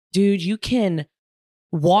dude, you can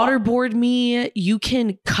waterboard me. You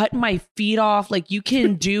can cut my feet off. Like you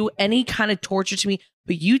can do any kind of torture to me,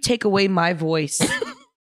 but you take away my voice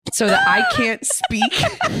so that I can't speak.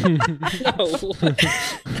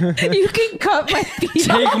 You can cut my feet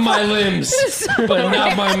Take off. my limbs, but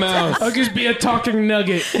not my mouth. I'll just be a talking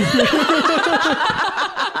nugget.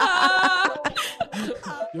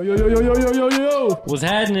 Yo, yo, yo, yo, yo, yo, yo, yo. What's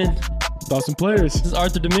happening? Thoughts and players. This is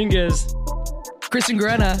Arthur Dominguez. Kristen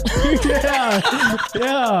Gorena.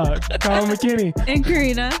 yeah. Colin McKinney. And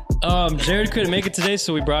Gorena. Jared couldn't make it today,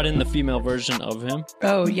 so we brought in the female version of him.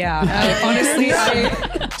 Oh, yeah. Honestly,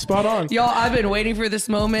 Spot on. y'all, I've been waiting for this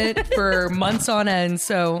moment for months on end,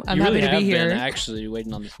 so I'm You happy really to be have here. been actually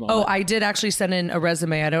waiting on this moment. Oh, I did actually send in a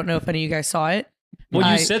resume. I don't know if any of you guys saw it. Well,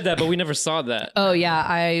 you I- said that, but we never saw that. Oh,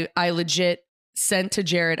 yeah. I legit sent to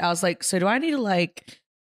Jared. I was like, so do I need to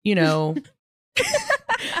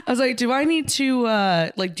I was like, do I need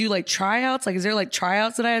to do tryouts? Like, is there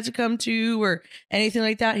tryouts that I have to come to or anything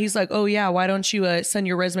like that? He's like, oh yeah, why don't you send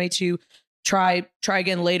your resume to try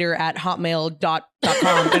again later at hotmail.com.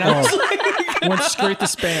 And I was like, Went straight to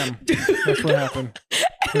spam. That's what happened.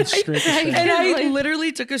 Went straight to spam. and I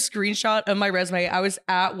literally took a screenshot of my resume. I was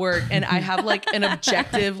at work and I have an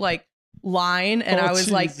objective line and Oh, I was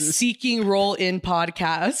Jesus. seeking role in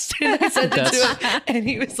podcast. And I sent it to him and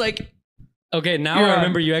he was like, Okay, now Yeah. I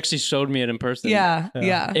remember you actually showed me it in person. yeah.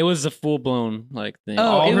 It was a full-blown thing. Oh,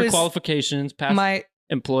 All it her was qualifications, past my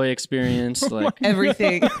employee experience,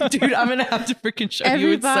 everything. Dude, I'm gonna have to freaking show Every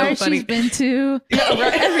you. It's bar so funny. she's been to. Yeah,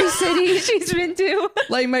 right. Every city she's been to.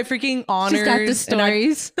 Like my freaking honors. She's got the and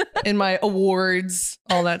stories. and my awards,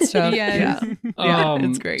 all that stuff. Yes. Yeah. Yeah,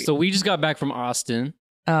 it's great. So we just got back from Austin.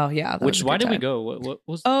 Oh yeah. that was a Why good did we time. go? What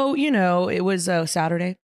was Oh, it was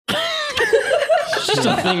Saturday. just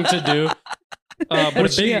a thing to do? But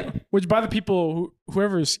Which by the people,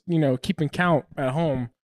 whoever's, keeping count at home,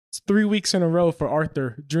 it's 3 weeks in a row for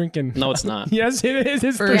Arthur drinking. No, it's not. Yes, it is.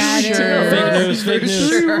 It's For 3 weeks in a sure. row. Fake news, fake For news.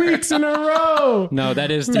 sure. 3 weeks in a row. No,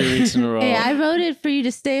 that is 3 weeks in a row. Hey, I voted for you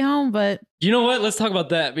to stay home, but You know what? Let's talk about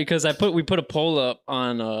that because we put a poll up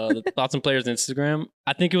on the Thoughts and Players Instagram.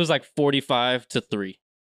 I think it was 45-3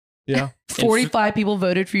 Yeah. 45 people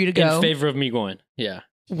voted for you to go. in favor of me going. Yeah.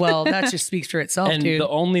 Well, that just speaks for itself, And dude. the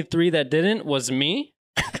only 3 that didn't was me,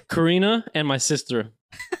 Gorena, and my sister.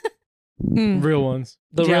 Mm. Real ones.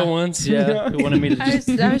 The Yeah. real ones, yeah. Who wanted me to I just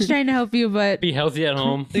was trying to help you, but be healthy at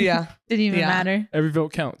home. Yeah. didn't even Yeah. matter. Every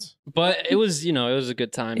vote counts. But it was, it was a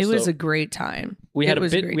good time. It was So a great time. we had it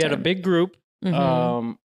was a great we had a time. big group.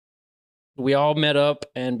 Mhm. We all met up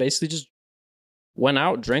and basically just went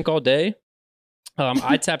out, drank all day.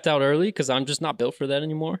 I tapped out early because I'm just not built for that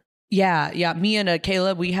anymore. Yeah. Me and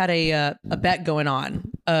Caleb, we had a bet going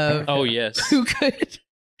on of Oh yes.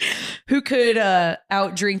 who could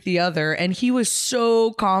outdrink the other, and he was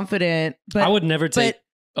so confident. But I would never take.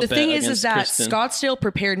 but a the bet thing is against that Kristen. Scottsdale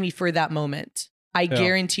prepared me for that moment. I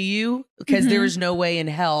guarantee you, because there was no way in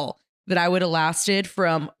hell that I would have lasted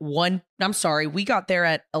from we got there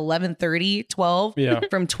at 11:30, 12. Yeah.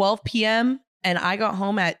 From 12 p.m. and I got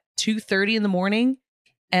home at 2:30 in the morning,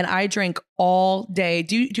 and I drank all day.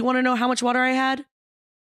 Do you want to know how much water I had?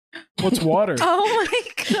 What's water? Oh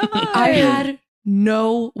my god! I had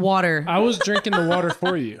no water. I was drinking the water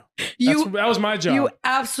for you. That was my job. You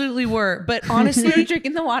absolutely were. But You were honestly,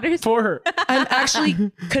 drinking the waters. for her. I'm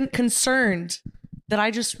actually concerned that I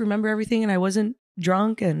just remember everything and I wasn't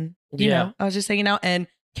drunk, and you Yeah. know, I was just hanging out, and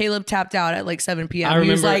Caleb tapped out at 7 p.m. I He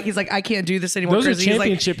was remember- he's like, I can't do this anymore. Those are Chris. He's like,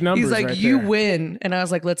 championship numbers. he's like, right you there. win. And I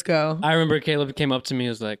was like, let's go. I remember Caleb came up to me. He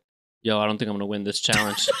was like, "Yo, I don't think I'm gonna win this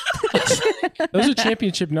challenge." Those are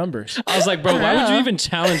championship numbers. I was like, "Bro, why would you Yeah. even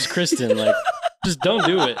challenge Kristen? Like, just don't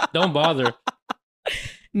do it. Don't bother."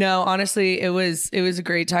 No, honestly, it was a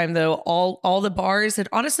great time though. All the bars, and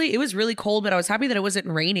honestly, it was really cold, but I was happy that it wasn't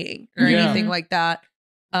raining or Yeah. anything like that.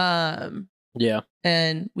 Yeah.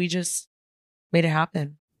 And we just made it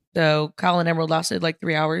happen. So Kyle and Emerald lasted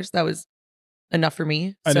 3 hours. That was enough for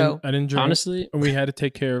me. I So didn't drink. Honestly, And we had to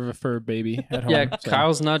take care of a fur baby at home. yeah. so.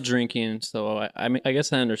 Kyle's not drinking, so I mean, I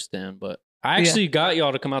guess I understand. But I actually got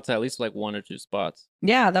y'all to come out to at least 1 or 2 spots.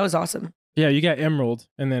 yeah, that was awesome. Yeah, you got Emerald,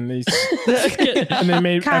 and then these, Kyle and they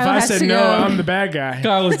made. Kyle if I has said to no, go. I'm the bad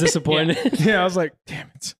guy. was disappointed. Yeah, I was like, damn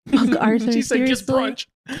it. Uncle Arthur, She's like, just seriously?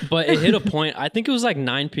 brunch. But it hit a point. I think it was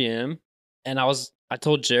 9 p.m. And I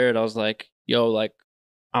told Jared, I was like, "Yo,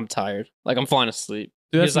 I'm tired. I'm falling asleep."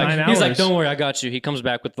 Dude, He's that's 9 like, hours. "Don't worry, I got you." He comes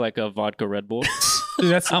back with a vodka Red Bull. Dude,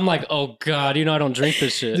 that's I'm like, "Oh God, I don't drink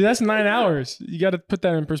this shit." Dude, that's 9 hours. You got to put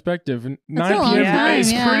that in perspective. And 9 a long p.m. time,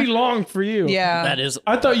 is yeah. pretty long for you. Yeah. That is.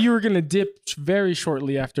 I thought you were gonna dip very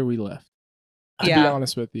shortly after we left. To be Yeah.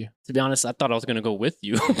 honest with you. To be honest, I thought I was gonna go with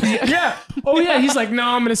you. Yeah. Oh yeah. He's like, no,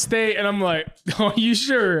 I'm gonna stay, and I'm like, oh, you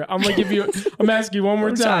sure? I'm gonna ask you one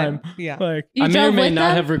more time. Yeah. Like, You I may or drove may with not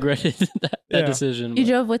them? have regretted that Yeah. decision. You but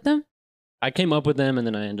drove with them? I came up with them and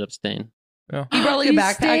then I ended up staying. He brought like a You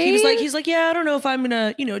backpack. stayed? He's like, yeah, I don't know if I'm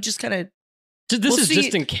gonna, just kind of. This We'll is see.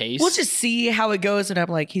 just in case. We'll just see how it goes. And I'm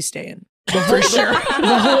like, he's staying for sure.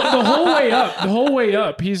 the whole way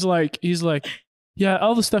up, he's like, yeah,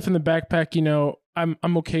 all the stuff in the backpack,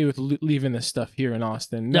 I'm okay with leaving this stuff here in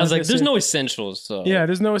Austin. And I was like, there's Necessary- no essentials. So Yeah,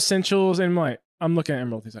 there's no essentials, and I'm looking at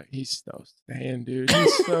Emerald. He's like, he's so staying, dude.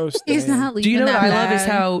 He's so staying. He's not leaving. Do you know what that I love is bag.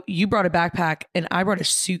 how you brought a backpack and I brought a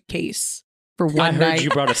suitcase for one I heard night. you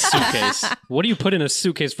brought a suitcase. What do you put in a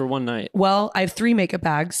suitcase for one night? Well, I have 3 makeup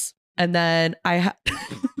bags, and then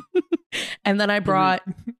and then I brought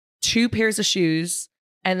 2 pairs of shoes,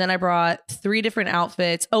 and then I brought 3 different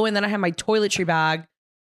outfits. Oh, and then I had my toiletry bag,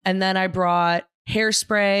 and then I brought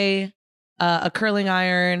hairspray, a curling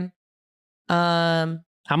iron.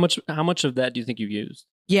 How much of that do you think you used?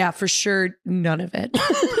 Yeah, for sure, none of it,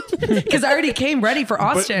 because I already came ready for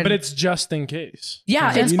Austin. But it's just in case.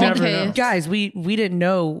 Yeah, You it's never okay. know. guys, we didn't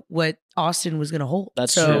know what Austin was gonna hold.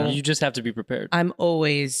 That's so true. You just have to be prepared. I'm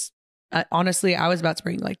always, honestly, I was about to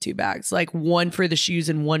bring like 2 bags, like 1 for the shoes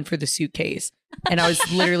and 1 for the suitcase. And I was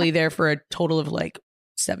literally there for a total of like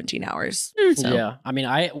 17 hours. So, Yeah, I mean,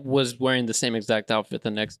 I was wearing the same exact outfit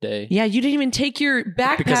the next day Yeah, you didn't even take your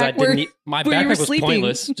backpack. because I where- didn't. My where you were backpack was sleeping.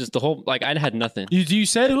 pointless. Just the whole I had nothing. You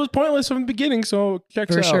said it was pointless from the beginning, so it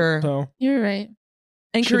checks For out. sure. So. You're right.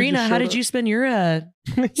 And Should've Karina, just how showed did up. you spend your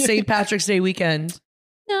St. Patrick's Day weekend?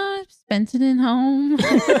 No, I spent it in home.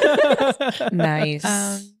 Nice.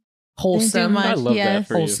 Didn't do Wholesome. much. I love that Yes.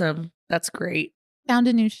 for you. Wholesome. That's great. Found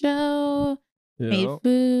a new show. Made Yeah.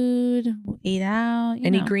 food. Ate out.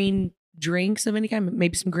 Any green drinks of any kind?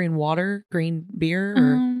 Maybe some green water, green beer?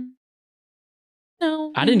 Or...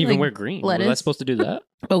 No. I didn't even like, wear green. Was I lettuce. supposed to do that?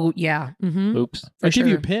 Oh, yeah. Mm-hmm. Oops. For I give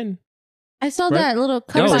you a sure. pin. I saw Right? that little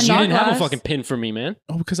cup No, There's on a you shot didn't have a glass. fucking pin for me, man.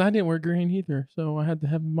 Oh, because I didn't wear green either, so I had to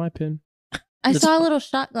have my pin. I That's- saw a little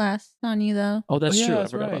shot glass on you though. Oh, that's Oh, yeah, true. I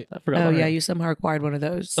that's forgot right. about that. I forgot Oh, about yeah. that. You somehow acquired one of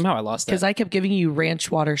those. Somehow I lost Because that. I kept giving you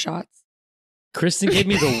ranch water shots. Kristen gave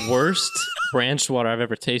me the worst ranch water I've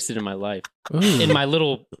ever tasted in my life. Ooh. In my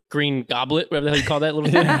little green goblet, whatever the hell you call that little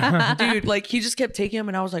thing. Yeah. Dude, like he just kept taking them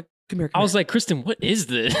and I was like, come here. I was like, Kristen, what is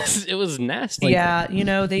this? It was nasty. yeah,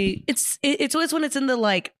 it's always when it's in the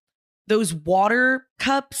like those water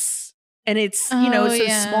cups and it's, Oh, it's those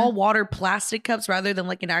yeah. small water plastic cups rather than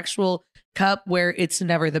like an actual cup where it's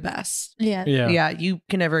never the best. Yeah. Yeah. Yeah, you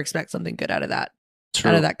can never expect something good out of that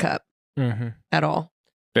True. cup Mm-hmm. at all.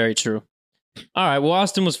 Very true. All right. Well,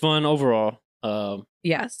 Austin was fun overall.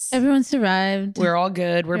 Yes. Everyone survived. We're all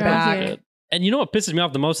good. We're You're all back. here. And you know what pisses me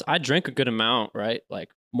off the most? I drank a good amount, right? Like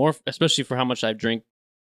more, especially for how much I drink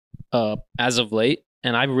as of late.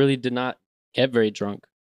 And I really did not get very drunk.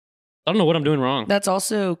 I don't know what I'm doing wrong. That's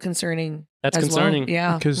also concerning. That's as well. concerning.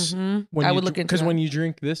 Yeah. Because Mhm. When I you would look into because that. when you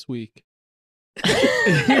drink this week,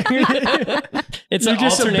 It's you're an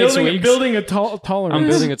just alternates building, weeks. building a tolerance. I'm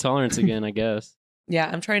building a tolerance again, I guess. Yeah,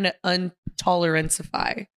 I'm trying to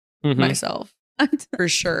untolerancify Mhm. myself for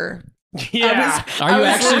sure. Yeah. Are you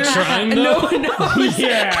actually literally- trying, No, though? no. I was,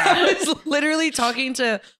 Yeah. I was literally talking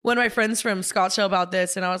to one of my friends from Scottsdale about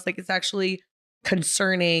this, and I was like, it's actually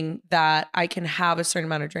concerning that I can have a certain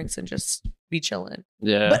amount of drinks and just be chilling.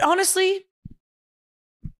 Yeah. But honestly,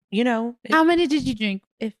 How many did you drink?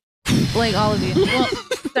 If like all of you. Well,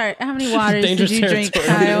 sorry. How many waters Dangerous did you drink,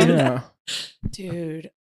 territory. Kyle? Yeah.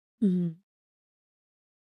 dude.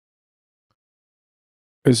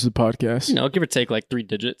 This is a podcast. Give or take like 3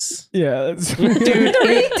 digits. Yeah. That's Dude,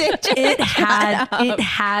 It it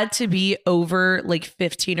had to be over like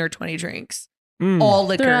 15 or 20 drinks. Mm. All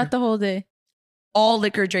liquor. throughout the whole day. All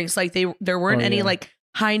liquor drinks. Like there weren't Oh, any yeah. like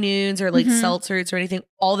high noons or like Mhm. seltzers or anything.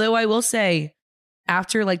 Although I will say,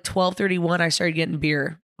 after like 12:31, I started getting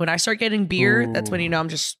beer. When I start getting beer, that's when Ooh. I'm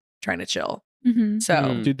just trying to chill. Mm-hmm. So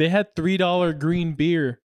Mm. Dude, they had $3 green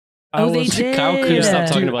beer. I they was- did. Kyle couldn't stop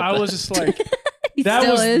talking Dude, about I that. was just like, He that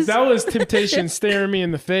still was is. that was temptation staring me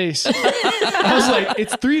in the face. I was like,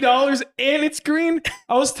 it's $3 and it's green.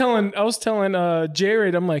 I was telling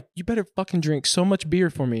Jared, I'm like, you better fucking drink so much beer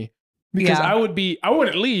for me. Because Yeah. I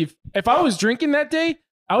wouldn't leave. If I was drinking that day,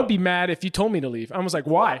 I would be mad if you told me to leave. I was like,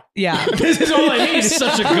 why? yeah. This is all I need. It's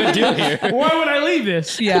such a good deal here. Why would I leave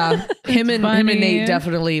this? Yeah. him and funny. Nate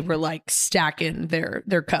definitely were like stacking their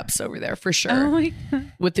cups over there for sure Oh my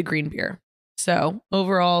god. with the green beer. So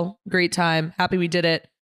overall, great time. Happy we did it.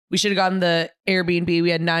 We should have gotten the Airbnb. We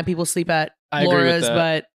had 9 people sleep at I agree with Laura's,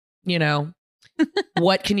 that. but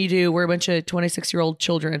what can you do? We're a bunch of 26-year-old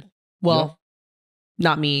children. Well,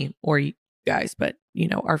 not me or you guys, but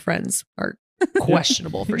our friends are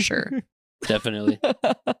questionable for sure. Definitely. All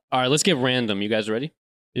right, let's get random. You guys ready?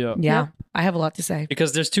 Yeah. Yeah, I have a lot to say.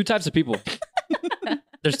 Because there's two types of people.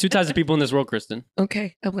 There's two types of people in this world, Kristen.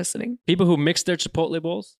 Okay, I'm listening. People who mix their Chipotle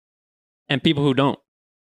bowls and people who don't.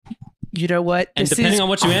 You know what? And depending on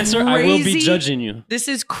what you answer, I will be crazy. judging you. This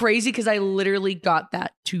is crazy because I literally got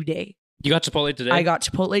that today. You got Chipotle today? I got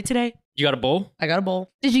Chipotle today. You got a bowl? I got a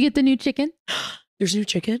bowl. Did you get the new chicken? There's new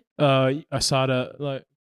chicken. Asada, like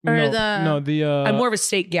Or I'm more of a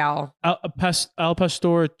steak gal. al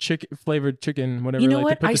pastor chicken flavored chicken, whatever. You know like,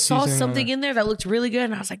 what? they put I the saw seasoning on something it. in there that looked really good,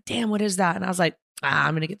 and I was like, "Damn, what is that?" And I was like,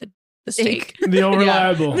 "I'm gonna get the steak." The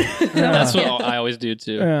unreliable. That's what I always do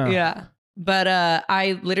too. Yeah. But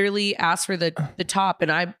I literally asked for the top,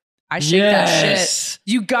 and I shake that shit.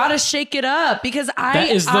 You gotta shake it up because that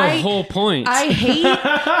is the whole point. I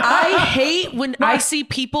hate when I see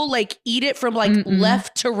people like eat it from like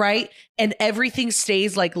left to right and everything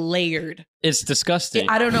stays like layered. It's disgusting.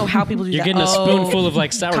 I don't know how people do You're that. getting a spoonful of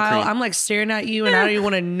like sour Kyle, cream. I'm like staring at you and I don't even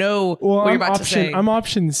want to know what you're about to say. I'm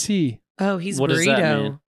option C. Oh, he's What burrito. does that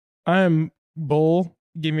mean? I'm bowl.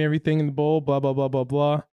 Give me everything in the bowl. Blah blah blah blah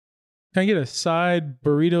blah. Can I get a side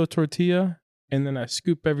burrito tortilla? And then I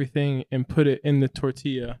scoop everything and put it in the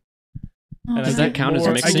tortilla. Oh, And Does I that get count as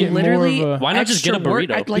more- mixing? I get Literally, more of a, Why not just get a extra work.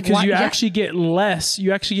 burrito? Like, because why- you yeah. actually get less.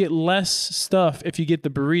 You actually get less stuff if you get the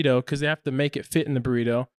burrito because they have to make it fit in the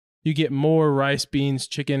burrito. You get more rice, beans,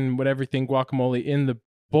 chicken, whatever thing, guacamole in the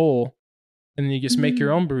bowl, and then you just make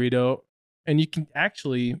your own burrito, and you can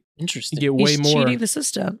actually Interesting. get way He's more. cheating the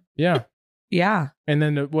system. Yeah, Yeah. and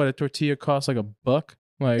then a tortilla costs like $1.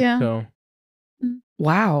 Like Yeah. so,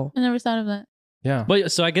 Wow. I never thought of that. yeah.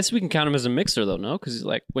 But so I guess we can count him as a mixer though, no? Because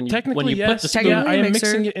like when you Technically, put yes. the spoon, Technically, I am mixer.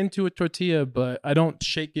 mixing it into a tortilla, but I don't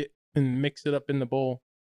shake it and mix it up in the bowl.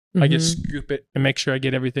 I just scoop it and make sure I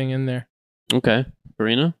get everything in there. okay,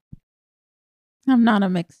 Gorena. I'm not a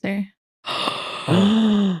mixer.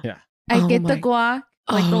 Yeah. I Oh get the my- guac,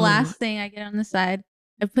 like the Oh. last thing I get on the side.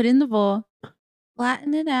 I put in the bowl,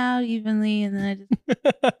 flatten it out evenly, and then I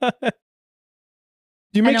just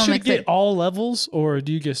Do you I make don't sure to mix get it. all levels, or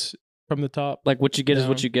do you just from the top? Like what you get is No.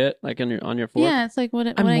 what you get, like on your fork. yeah, it's like what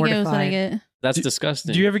I I'm get is what I mortified. get. That's Do-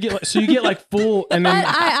 disgusting. Do you ever get so you get like full and But then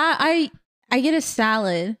I get a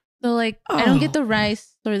salad, so like I don't get the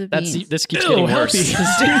rice or the beans. This keeps Ew, getting worse.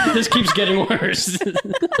 healthy. This keeps getting worse.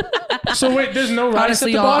 so wait, there's no rice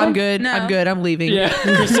Honestly, at the y'all, bottom. I'm good. No. I'm good. I'm leaving. yeah,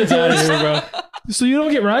 Kristen's out of here, bro. So you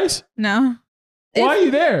don't get rice? No. Why are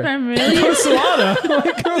you there? If I'm really, Enchilada.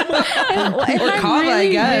 Like, come on. if Or I'm kava, I really,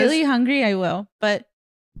 guess. really hungry, I will. But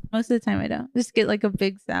most of the time, I don't. Just get like a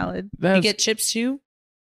big salad. You That's get chips too?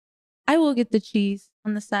 I will get the cheese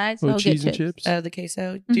on the side, so oh, I'll cheese get and chips. chips. The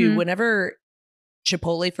queso. Dude, Mhm. whenever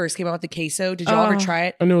Chipotle first came out with the queso, did y'all ever Oh. try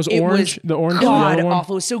it? And it was it orange. was the orange God yellow one.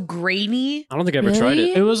 awful. It was so grainy. I don't think I ever tried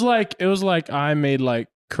Really? it. It was like I made like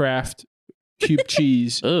Kraft cube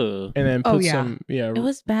cheese Ugh. and then Oh, put yeah. some It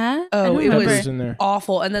was bad. Oh, I don't it was- peppers remember. in there.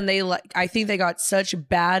 Awful. And then I think they got such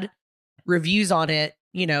bad reviews on it,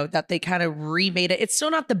 that they kind of remade it. It's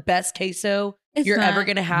still not the best queso It's you're not. ever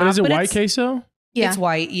going to have. But is it white it's, queso? Yeah. It's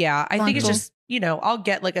white. Yeah. I think it's Blanco. just, I'll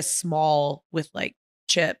get like a small with like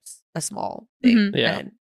chips, a small thing. Mhm. Yeah.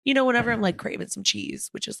 And, whenever I'm like craving some cheese,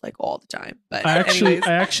 which is like all the time. But I anyways.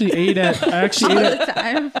 actually ate at all the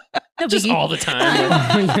time. No Just biggie. all the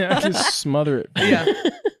time. yeah, I just smother it. Yeah.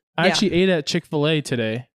 I Yeah. actually ate at Chick-fil-A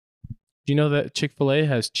today. Do you know that Chick-fil-A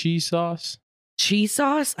has cheese sauce? Cheese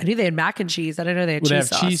sauce? I knew they had mac and cheese. I didn't know they had Well, they cheese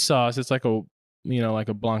have sauce. cheese sauce. It's like a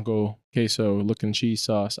Blanco queso looking cheese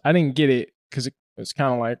sauce. I didn't get it because it was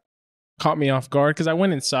kind of like caught me off guard because I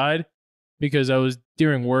went inside because I was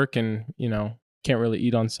during work and can't really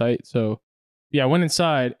eat on site. So yeah, I went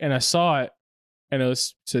inside and I saw it and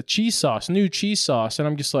it's a cheese sauce, new cheese sauce, and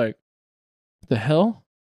I'm just like, what the hell?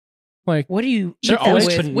 Like, What do you eat They're that always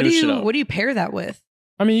with? putting What new do shit you out. what do you pair that with?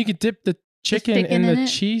 I mean, you could dip the chicken in chicken the in it?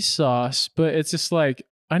 cheese sauce, but it's just like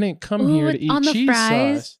I didn't come Ooh, here to eat on the cheese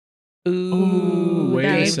fries? sauce. Ooh, wait a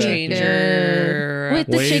game second. changer. With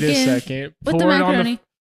the Wait chicken, a second. with the Pour it on macaroni.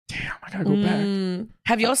 Damn, I gotta go back.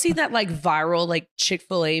 Have y'all seen that like viral like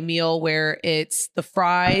Chick-fil-A meal where it's the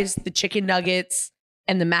fries, the chicken nuggets,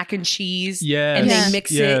 and the mac and cheese? Yes. And Yes. they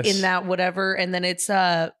mix it in that whatever, and then it's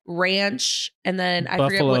ranch, and then I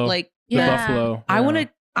forget what Buffalo. like The Yeah. buffalo. I yeah. want to.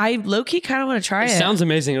 I low key kind of want to try It it. sounds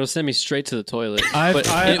amazing. It'll send me straight to the toilet. I've- But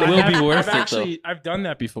I- it I will have- be worth I've it though. I've done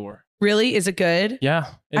that before. Really, is it good? Yeah,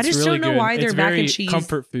 I it's just really don't know good. why their It's mac and very cheese-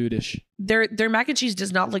 comfort foodish. Their mac and cheese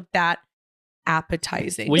does not look that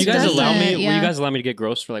appetizing. Will you It guys allow me? doesn't, Will you yeah. guys allow me to get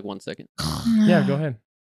gross for like 1 second? Yeah, go ahead.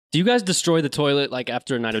 Do you guys destroy the toilet like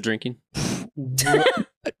after a night of drinking?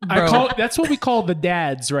 That's what we call the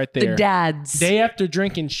dads right there. The dads. Day after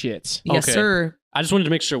drinking shits. Yes, Okay. sir. I just wanted to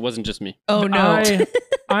make sure it wasn't just me. Oh no.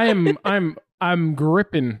 I'm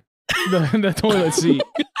gripping the toilet seat.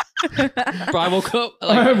 Bro, I woke up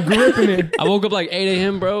I'm gripping it. I woke up like 8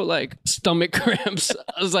 a.m., bro, like stomach cramps.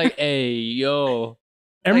 I was like, hey, yo.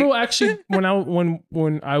 Emerald actually, when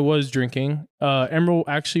I was drinking, Emerald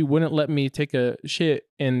actually wouldn't let me take a shit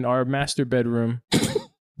in our master bathroom.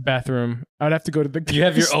 I'd have to go to the guest. You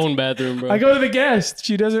have your own bathroom, bro. I go to the guest.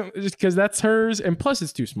 She doesn't, because that's hers, and plus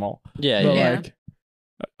it's too small. Yeah, But yeah. like,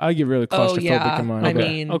 I get really Oh claustrophobic yeah. in mine. I Okay.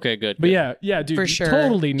 mean, Okay, good. But yeah, dude, For sure.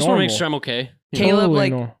 totally Just want normal. to make sure I'm okay. Caleb Totally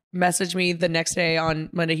like normal. messaged me the next day on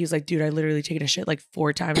Monday. He's like, dude, I literally taken a shit like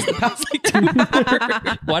 4 times in the past like 2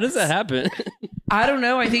 hours. Why does that happen? I don't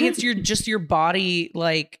know. I think it's your body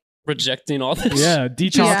like Rejecting all this? Yeah,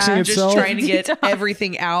 detoxing just itself. trying to get Detox.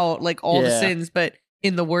 everything out, like all the Yeah. sins, but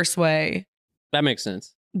in the worst way. That makes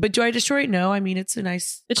sense. But do I destroy it? No. I mean, it's a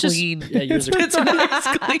nice It's just- clean. yeah, yours are- it's a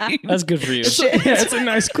nice clean. That's good for you. It's a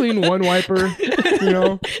nice clean one wiper, you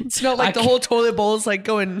know. It's not like I the whole toilet bowl is like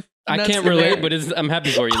going. I nuts can't in relate, there. but I'm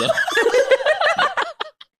happy for you, though.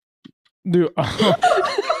 Dude,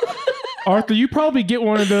 Arthur, you probably get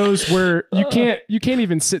one of those where you can't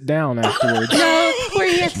even sit down afterwards. No, where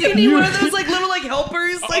you have You to need one of those like little like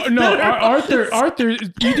helpers. Like No, that are- Arthur,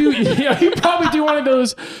 you do. Yeah, you probably do one of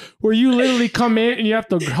those where you literally come in and you have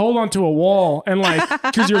to hold onto a wall and like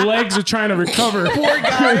because your legs are trying to recover. Poor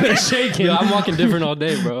guy. They're shaking. Yo, I'm walking different all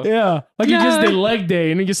day, bro. Yeah, like you just No. did leg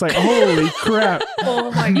day and you're just like, holy crap.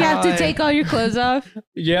 Oh my god! You have to take all your clothes off.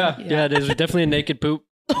 Yeah, there's definitely a naked poop.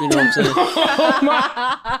 You know what I'm saying? Oh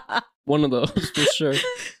my. One of those, for sure.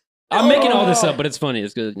 I'm making all this up, but it's funny.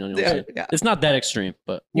 It's good. You know what I'm saying? Yeah. It's not that extreme,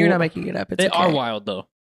 but You're not making it up. It's they okay. are wild, though.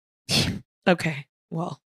 Okay.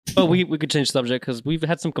 Well. But we could change the subject because we've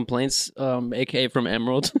had some complaints, aka from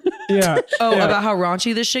Emerald. Yeah. Oh, yeah. about how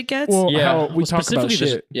raunchy this shit gets. Well, how we Well, talk about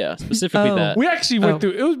specifically shit. specifically Oh. that. We actually went Oh.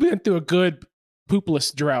 through. We've been through a good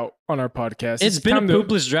poopless drought on our podcast. It's been a time to-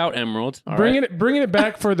 poopless drought, Emerald. All Bringing right? it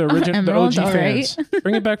back for the original, the Emerald, OG all right. fans.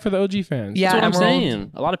 Bring it back for the OG fans. Yeah, That's what I'm Emerald.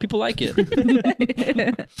 saying. A lot of people like it.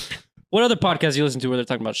 What other podcasts you listen to where they're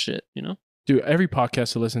talking about shit? You know? Dude, every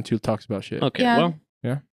podcast I listen to talks about shit. Okay, Yeah.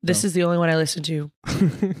 well, This is the only one I listen to.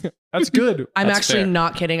 That's good. I'm That's actually fair.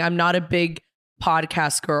 not kidding. I'm not a big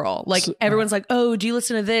podcast girl. Like So- everyone's like, "Oh, do you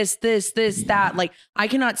listen to this, that?" Like I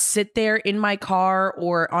cannot sit there in my car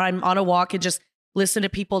or I'm on a walk and just listen to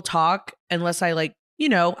people talk unless I like,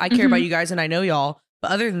 I care about you guys and I know y'all. But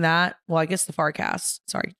other than that, well, I guess the Farcast.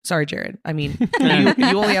 Sorry, Jared. I mean,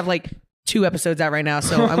 you only have like 2 episodes out right now,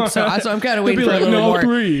 so I'm kind of They'd waiting be for like, a little no, more.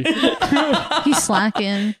 3. He's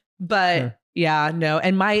slacking. But yeah, no.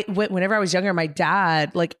 And whenever I was younger, my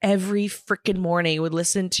dad, like every freaking morning, would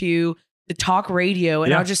listen to the talk radio,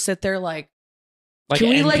 and Yeah. I'll just sit there like, like can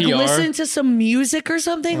we like NPR? listen to some music or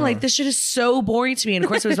something? Uh. Like this shit is so boring to me. And of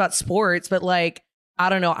course, it was about sports, but like I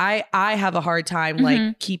don't know. I have a hard time like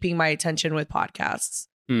Mhm. keeping my attention with podcasts.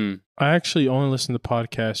 Hmm. I actually only listen to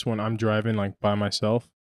podcasts when I'm driving, like by myself.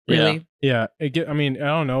 Really? Yeah, I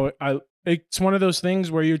don't know. It's one of those things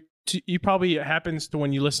where you probably it happens to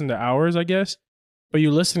when you listen to hours, I guess. But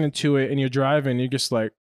you're listening to it and you're driving, you're just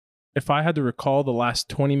like, if I had to recall the last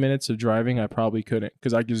 20 minutes of driving, I probably couldn't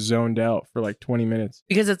because I just zoned out for like 20 minutes.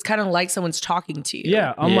 Because it's kind of like someone's talking to you.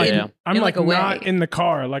 Yeah, I'm Yeah. like, Yeah. I'm In like like a not way. in the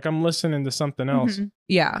car, like I'm listening to something else. Mhm.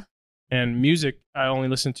 Yeah. And music, I only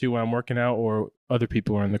listen to when I'm working out or other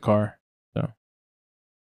people are in the car.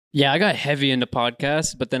 Yeah, I got heavy into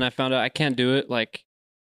podcasts, but then I found out I can't do it. Like,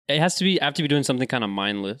 I have to be doing something kind of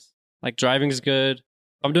mindless. Like driving is good. If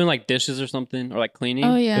I'm doing like dishes or something or like cleaning.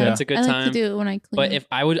 Oh yeah, That's a good I like time. to do it when I clean. But if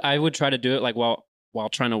I would try to do it like while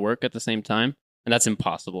trying to work at the same time, and that's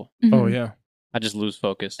impossible. Mhm. Oh, yeah. I just lose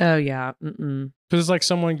focus. Oh yeah. Mm-mm. Because it's like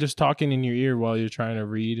someone just talking in your ear while you're trying to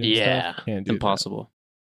read and Yeah, stuff. Can't do that. impossible.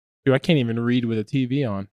 Dude, I can't even read with a TV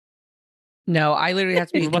on. No, I literally have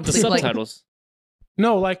to be What about the completely, like, subtitles?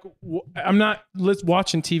 No, like I'm not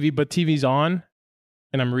watching TV, but TV's on,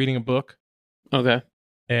 and I'm reading a book. Okay,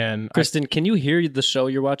 And Kristen, can you hear the show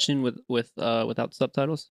you're watching without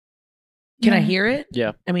subtitles? Can I Yeah. hear it?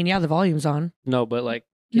 Yeah. I mean, yeah, the volume's on. No, but like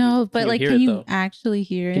No, but like, can you though? actually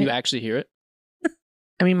hear it? Can you actually hear it?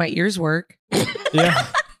 I mean, my ears work. yeah,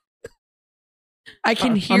 I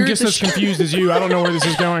can hear I'm just the as confused as you. I don't know where this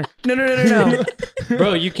is going. No.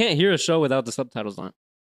 Bro, you can't hear a show without the subtitles on.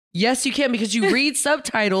 Yes, you can because you read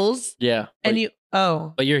subtitles Yeah, and but you.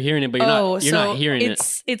 Oh. but you're hearing it, but you're not hearing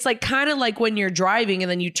it. It's like kind of like when you're driving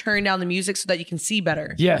and then you turn down the music so that you can see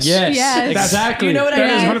better. Yes. Yes. Exactly. You know what I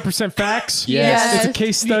That mean? is 100% facts. Yes. It's a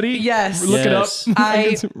case study. Yes. Look Yes. it up.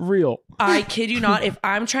 It's real. I kid you not. If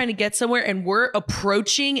I'm trying to get somewhere and we're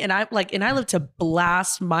approaching and I live to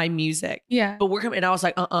blast my music, Yeah. but we're coming and I was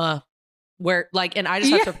like, where like, and I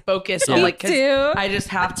just have to focus on Me like, 'cause too. I just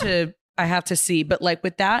have to see. But like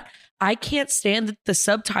with that, I can't stand the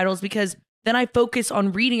subtitles because then I focus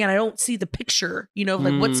on reading and I don't see the picture,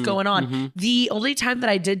 like what's going on. Mhm. The only time that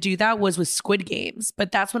I did do that was with Squid Games,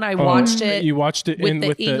 but that's when I watched it You watched it with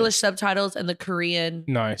the English subtitles and the Korean,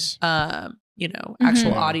 Nice.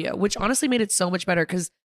 actual audio, which honestly made it so much better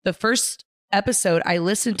because the first episode I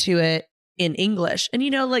listened to it in English, and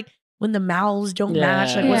like when the mouths don't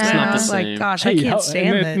match, like what's Yeah. going on, I It's was not the like, same. gosh, I can't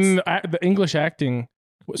stand this. The English acting.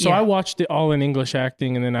 So Yeah. I watched it all in English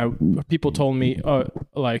acting, and then people told me,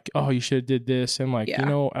 you should have did this, and Yeah.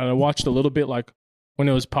 and I watched a little bit like when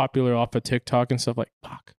it was popular off of TikTok and stuff. Like,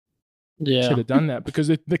 fuck, Yeah. should have done that because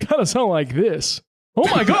they kind of sound like this. Oh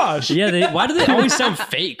my gosh. Yeah. Why do they always sound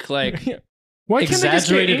fake? Like, Why can't they just get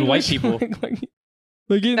exaggerated white English? people.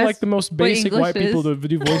 They're getting That's like the most what basic white English people to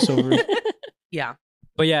do voiceovers. Yeah.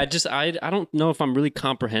 but yeah, I don't know if I'm really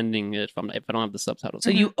comprehending it if I don't have the subtitles. So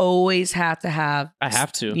you always have to have. I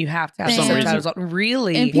have to. You have to have For some subtitles on.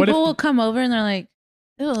 Really? And What people if- will come over and they're like,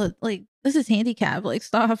 "Oh, like this is handicap. Like,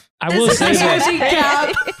 stop." I will say that.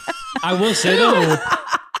 handicap. I will say though.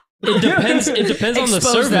 It depends. It depends on the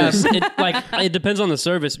Expose them. service. It depends on the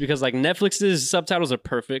service because like Netflix's subtitles are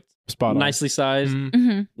perfect, Spot on. nicely sized, Mhm.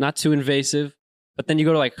 Mm-hmm. not too invasive. But then you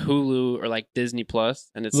go to like Hulu or like Disney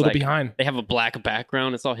Plus, and it's A little like behind. they have a black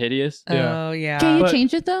background. It's all hideous. Yeah. Oh yeah. Can you But-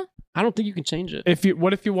 change it though? I don't think you can change it.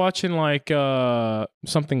 What if you're watching like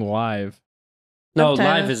something live? No,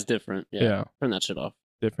 Subtitles. live is different. Yeah. Yeah, Turn that shit off.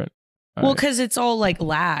 different. Well, Alright. because it's all like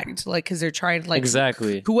lagged, like because they're trying to like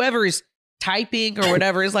Exactly. whoever is typing or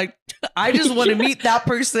whatever is like, I just want to meet that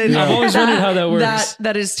person. I've always wondered how that works.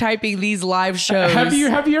 That is typing these live shows. Have you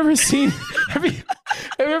ever seen have you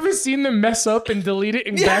ever seen them mess up and delete it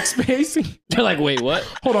in backspace? They're like, wait, what?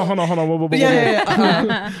 Hold on. Whoa.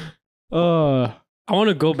 Yeah. I want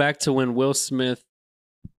to go back to when Will Smith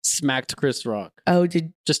smacked Chris Rock Oh,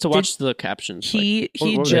 did just to watch the captions. he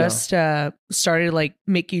what were they? just started like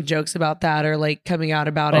making jokes about that or like coming out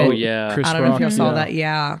about Oh it? yeah. Chris I don't know if y'all Rock, saw yeah. that.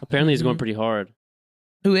 Yeah. Apparently he's going Mhm. pretty hard.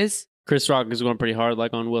 Who is? Chris Rock is going pretty hard,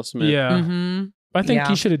 like on Will Smith. Yeah, Mm-hmm. I think Yeah.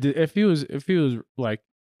 he should have. If he was like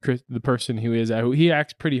Chris, the person who is, he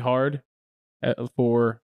acts pretty hard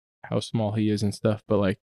for how small he is and stuff. But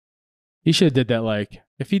like, he should have did that. Like,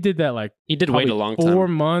 if he did that, like He did wait probably a long 4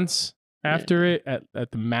 time. months after it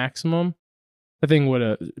at the maximum, I think would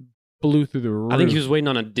have blew through the roof. I think he was waiting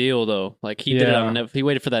on a deal though. Like he did it Yeah. on he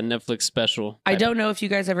waited for that Netflix special. I don't know if you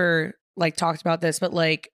guys ever like talked about this, but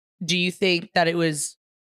like, do you think that it was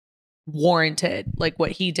warranted, like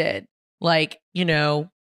what he did? Like,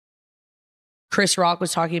 Chris Rock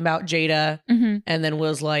was talking about Jada Mm-hmm. and then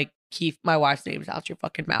was like, Keith, my wife's name's out your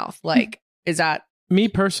fucking mouth. Like, is that Me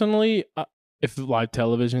personally, if live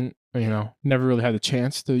television, never really had the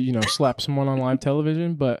chance to, slap someone on live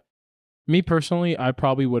television. But me personally, I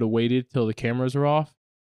probably would have waited till the cameras are off,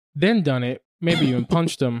 then done it. Maybe even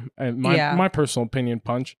punched them. And my personal opinion,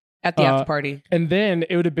 punch. at the after party? And then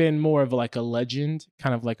it would have been more of like a legend,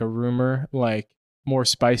 kind of like a rumor, like more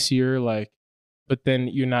spicier, like. But then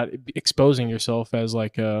you're not exposing yourself as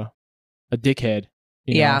like a dickhead.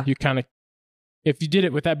 Yeah. You kind of. If you did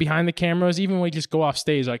it with that behind the cameras, even when you just go off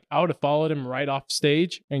stage, like I would have followed him right off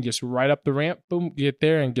stage and just right up the ramp, boom, get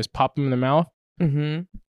there and just pop him in the mouth. Mm-hmm.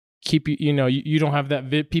 Keep you don't have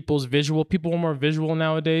that people's visual. People are more visual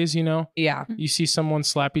nowadays. Yeah. You see someone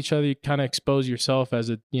slap each other, you kind of expose yourself as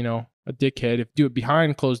a dickhead. If you do it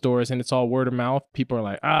behind closed doors and it's all word of mouth, people are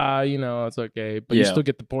like, it's okay, but you Yeah. still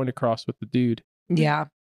get the point across with the dude. Yeah.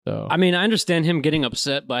 So I mean, I understand him getting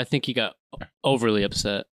upset, but I think he got overly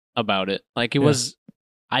upset about it. Like it was.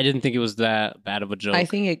 I didn't think it was that bad of a joke. I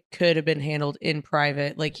think it could have been handled in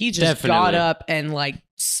private. Like he just Definitely. got up and like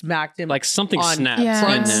smacked him like something on snapped Yeah. in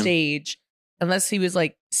front him. stage. Unless he was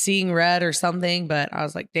like seeing red or something, but I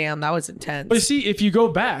was like, damn, that was intense. but see, if you go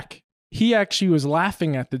back, he actually was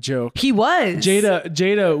laughing at the joke. He was.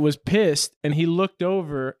 Jada was pissed, and he looked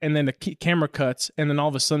over, and then the camera cuts, and then all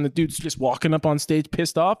of a sudden the dude's just walking up on stage,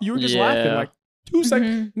 pissed off. You were just laughing Yeah. like 2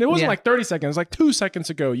 seconds. It wasn't Yeah. like 30 seconds. Like 2 seconds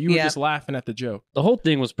ago, you were Yeah. just laughing at the joke. The whole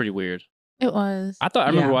thing was pretty weird. It was. I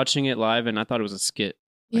remember Yeah. watching it live and I thought it was a skit.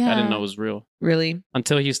 Like, yeah. I didn't know it was real Really?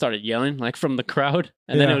 until he started yelling like from the crowd,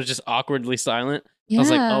 and then Yeah. it was just awkwardly silent. Yeah. I was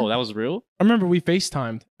like, "Oh, that was real." I remember we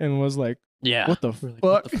FaceTimed and was like, Yeah. "What the We're like, fuck?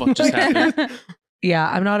 what the fuck just happened? Yeah,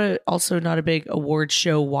 I'm also not a big award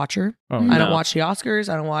show watcher. Oh, I don't No. watch the Oscars.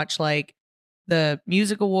 I don't watch like the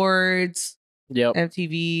music awards, Yep.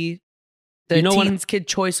 MTV, the You know what- Teens Kid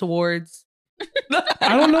Choice Awards.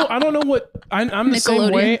 I don't know what I'm the same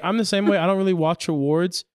Nickelodeon. way. I'm the same way. I don't really watch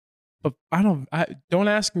awards, but I don't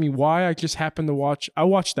ask me why. I just happen to watch. I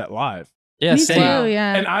watched that live, Yeah, Me same. too,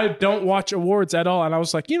 yeah. and I don't watch awards at all. And I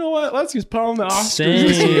was like, you know what? Let's just put on the Oscars.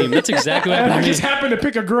 this year. Same. That's exactly what And I happened to just me. happened to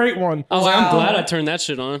pick a great one. I was like, I'm Wow. glad I turned that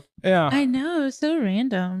shit on. Yeah. I know, it's so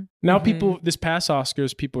random. Now Mhm. people, this past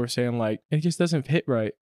Oscars, people are saying like it just doesn't hit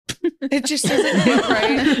right. It just doesn't hit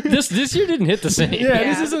right. This year didn't hit the same. Yeah,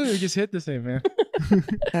 Yeah. this doesn't just hit the same, man.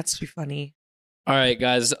 That's too funny. All right,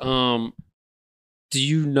 guys. Do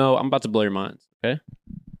you know? I'm about to blow your minds. Okay.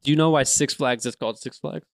 Do you know why Six Flags is called Six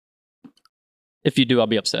Flags? If you do, I'll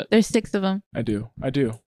be upset. There's 6 of them. I do.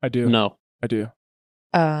 No. I do.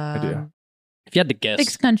 do. If you had to guess,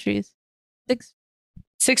 6 countries.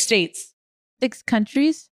 6 states. 6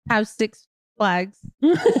 countries have 6 flags.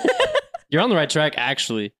 you're on the right track.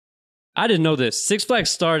 Actually, I didn't know this. Six Flags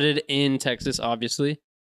started in Texas, obviously,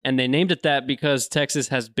 and they named it that because Texas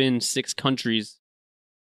has been 6 countries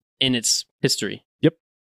in its history.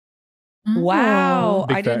 Wow.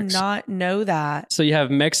 Big I did facts. not know that. So you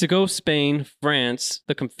have Mexico, Spain, France,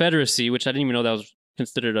 the Confederacy, which I didn't even know that was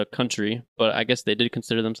considered a country, but I guess they did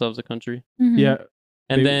consider themselves a country. Mhm. Yeah.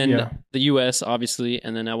 And They- then yeah. the U.S., obviously,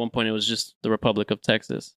 and then at one point it was just the Republic of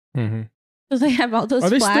Texas. Mm-hmm. So they have all those Are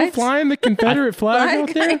they flags? still flying the Confederate flag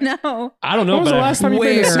out there? I know. I don't know, When was but the last time you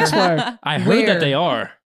been to Where? Six Flags? I heard Where? that they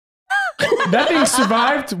are. That thing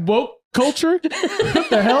survived woke culture? What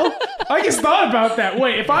the hell? I just thought about that.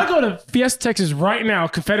 Wait, if I go to Fiesta, Texas right now,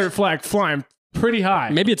 Confederate flag flying pretty high.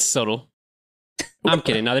 Maybe it's subtle. I'm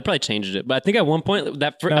kidding. No, they probably changed it. But I think at one point No,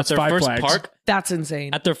 at it's their 5 first flags. park, That's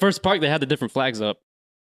insane. they had the different flags up.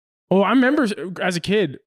 Oh, I remember as a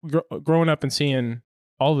kid growing up and seeing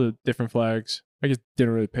all the different flags. I just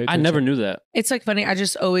didn't really pay I attention. never knew that. It's like funny. I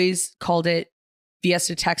just always called it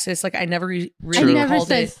Fiesta, Texas. Like I never really I never called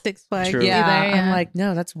said it. 6 flags True. Yeah, either. I'm like,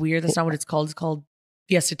 no, that's weird. That's not what it's called. It's called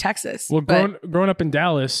Fiesta, Texas. Well, But- growing up in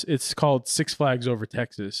Dallas, it's called Six Flags Over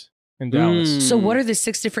Texas in Dallas. Mm. so what are the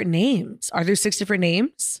 6 different names? Are there 6 different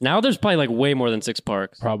names? Now there's probably like way more than 6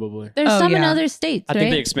 parks. Probably. There's Oh, some in yeah. other states, I right?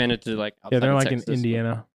 think they expanded to like Yeah, outside they're of like Texas. in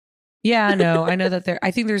Indiana. Yeah, I know. I know that I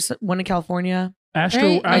think there's one in California. Astro,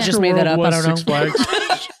 Right? I just made that Astroworld up. I was don't Six know.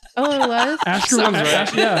 Flags. Oh, it was? Sounds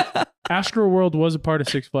right. Yeah. Astro World was a part of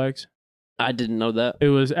Six Flags. I didn't know that. It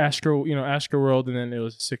was Astro World, and then it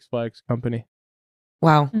was Six Flags company.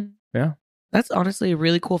 Wow. Mm. Yeah. That's honestly a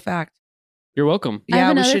really cool fact. You're welcome. I have Yeah,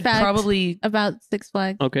 we another should fact. probably. About 6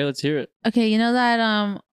 flags. Okay, let's hear it. Okay, you know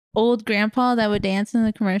that old grandpa that would dance in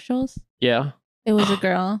the commercials? Yeah. It was a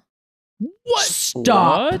girl, What?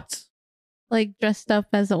 Stop. What? like dressed up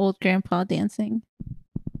as the old grandpa dancing.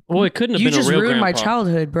 Well, it couldn't have You been a just real ruined my grandpa.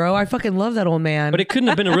 childhood, bro. I fucking love that old man. But it couldn't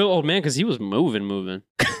have been a real old man because he was moving.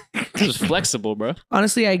 He was flexible, bro.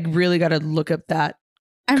 Honestly, I really got to look up that.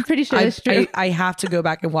 I'm pretty sure it's true. I have to go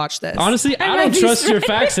back and watch this. Honestly, I I might don't be trust your right.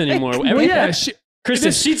 facts anymore. Well, yeah,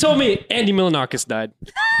 Kristen, she told me Andy Milonakis died.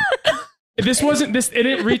 this wasn't this. It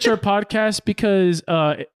didn't reach our podcast because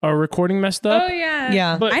our recording messed up. oh yeah.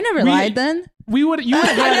 Yeah. But I never we- lied then. You would have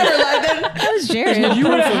had That was Jared. you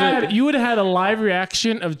would proof of have had a live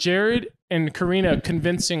reaction of Jared and Karina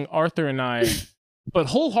convincing Arthur and I, but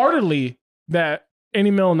wholeheartedly that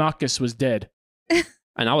Annie Milonakis was dead.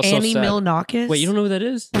 And I was Annie so sad. Milonakis. Wait, you don't know who that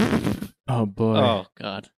is? Oh boy. Oh,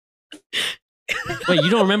 God. Wait, you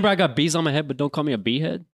don't remember I got bees on my head, but don't call me a bee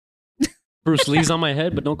head? Bruce Lee's on my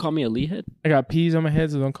head, but don't call me a Lee head? I got peas on my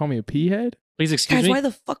head, so don't call me a pea head. Please excuse Guys, me. why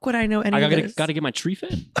the fuck would I know any I of gotta, this? gotta get my tree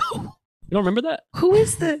fed. You don't remember that? Who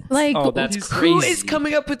is this? Like, Oh, that's crazy. Who is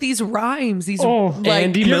coming up with these rhymes? These Oh, like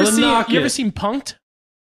Andy You ever Milonakis. seen Punked?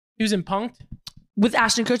 He was in Punked. with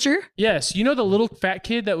Ashton Kutcher? Yes, you know the little fat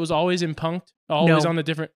kid that was always in Punked, always No. on the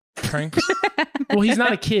different pranks. Well, he's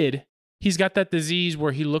not a kid. He's got that disease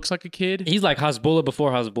where he looks like a kid. He's like Hasbulla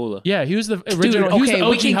before Hasbulla. Yeah, he was the Dude, original. he was okay, the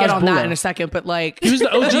OG we can get on that Hasbulla. in a second, but like He was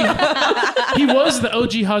the OG. He was the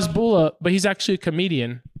OG Hasbulla, but he's actually a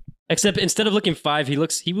comedian. Except instead of looking 5, he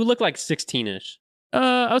would look like 16-ish.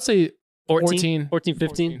 I would say 14, 14,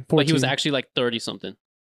 15. But he was 14. actually like 30 something.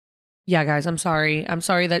 yeah, guys, I'm sorry. I'm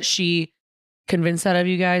sorry that she convinced that of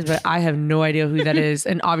you guys, but I have no idea who that is,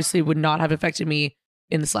 and obviously would not have affected me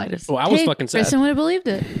in the slightest. Well, I was hey, fucking sad. Kristen would have believed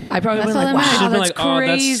it. I probably That's been all like, that wow, matters. that's Should've been like, oh,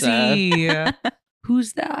 that's crazy.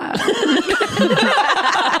 Who's that?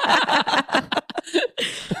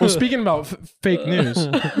 Well, speaking about fake news,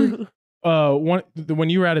 when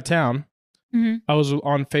you were out of town, Mhm. I was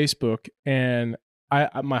on Facebook and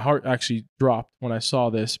my heart actually dropped when I saw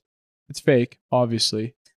this. It's fake,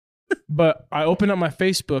 obviously. But I opened up my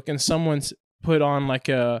Facebook and someone's put on like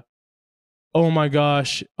a, oh my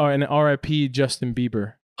gosh, an RIP Justin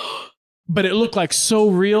Bieber. But it looked like so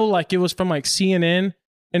real, like it was from like CNN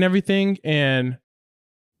and everything. And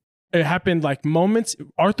it happened like moments.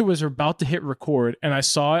 Arthur was about to hit record and I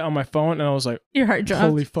saw it on my phone and I was like, Your heart dropped.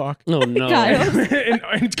 holy fuck. Oh no.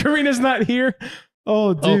 and Karena's not here.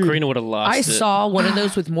 Oh, dude. Oh, Gorena would have lost I it. saw one of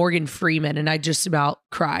those with Morgan Freeman, and I just about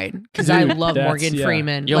cried because I Dude, love that's- Morgan yeah.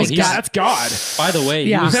 Freeman. Yo, like he's- That's God. By the way,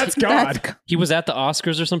 Yeah. That's God. he was at the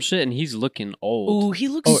Oscars or some shit, and he's looking old. Ooh, he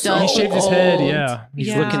looks Oh, so he shaved his head. old. Yeah. He's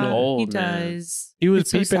Yeah, looking old, He man. does. He was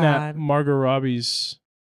It's so peeping at sad. Margot Robbie's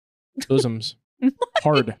bosoms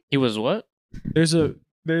hard. He was what? There's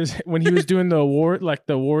when he was doing the awards, like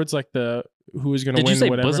the who was going to Did win you say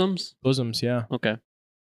whatever. bosoms? Bosoms, yeah. Okay,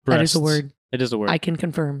 That is a Breasts. word. it is a word. I can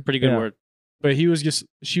confirm. Pretty good Yeah. word. But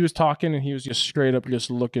she was talking and he was just straight up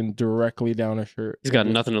just looking directly down her shirt. He's got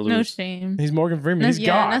nothing to No lose. shame. He's Morgan Freeman. No- He's yeah,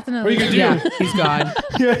 God. nothing to What are you going to Yeah, do? he's God.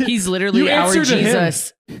 Yeah. He's literally You our answer to him.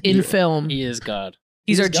 Jesus in film. He is God.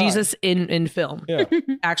 He's our He's God. Jesus in film. Yeah.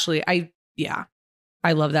 Actually,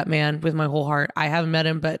 I love that man with my whole heart. I haven't met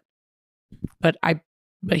him, but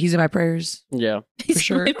he's in my prayers Yeah. for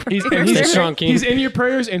sure. He's Strong king. He's in your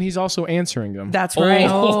prayers and he's also answering them. That's right.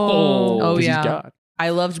 Oh. Oh 'Cause yeah. He's God. I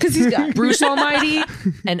loved because he's got Bruce Almighty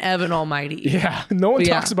and Evan Almighty. Yeah. No one But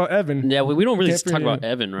yeah. talks about Evan. Yeah, we don't really Can't talk forget about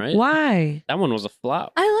him. Evan, right? Why? That one was a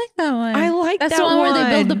flop. I like that one. I like That's that the one where they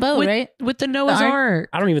build the one boat, with, right? with the Noah's The ark? Ark.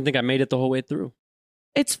 I don't even think I made it the whole way through.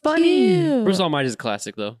 It's funny. Cute. Bruce Almighty is a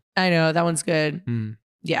classic, though. I know that one's good. Hmm.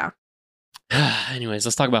 Yeah. Anyways,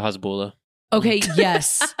 let's talk about Hasbulla. Okay.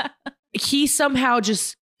 Yes. He somehow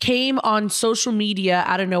just came on social media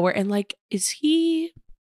out of nowhere and like, is he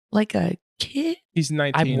like a kid? He's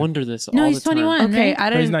I 19. wonder this No, all he's the time. 21. Okay, right? I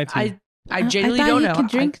No, he's didn't. 19. I genuinely thought don't he know. can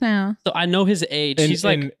drink now. So I know his age. in, He's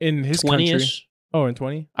like in his country. 20-ish. Oh, in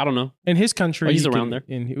 20? I don't know. In his country. Oh, he's he around could-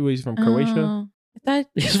 there. He's from Croatia. Oh, I thought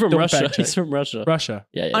He's from Don't Russia. fact check. He's from Russia. Russia.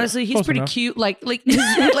 Yeah, yeah. Honestly, he's Close pretty enough. cute. Like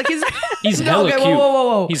his. He's No, hella okay, cute.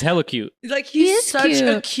 Whoa. He's hella cute. Like He he's is such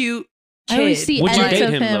a cute. cute kid. I always see Would you edits date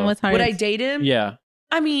of him, him though? with hearts. Would I date him? Yeah.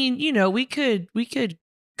 I mean, we could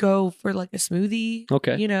go for like a smoothie.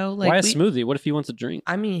 Okay. Like Why a smoothie? What if he wants a drink?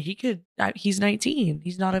 I mean, he could. He's 19.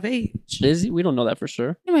 He's not of age. Is he? We don't know that for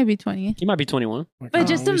sure. He might be 20. He might be 21. But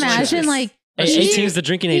just Oh, imagine, Jesus. like, Hey, he 18 is the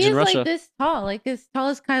drinking age he in is Russia. like this tall, like as tall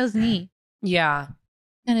as Kyle's knee. Yeah.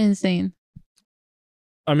 Kind of insane.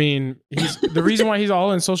 I mean, the reason why he's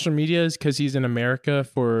all in social media is because he's in America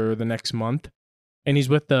for the next month, and he's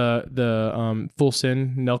with the Full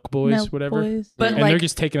Sin Nelk Boys, Milk whatever, boys. But and they're like,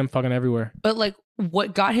 just taking him fucking everywhere. but like,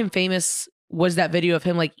 what got him famous was that video of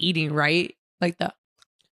him like eating, right? Like the.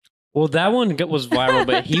 Well, that one was viral,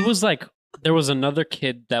 but he was like, there was another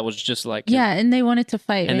kid that was just like him, Yeah, and they wanted to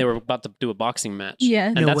fight. and they right? were about to do a boxing match. Yeah.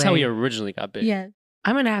 And No that's how way. he originally got big. Yeah.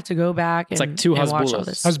 I'm gonna have to go back. It's and, like two and watch all Hasbullas.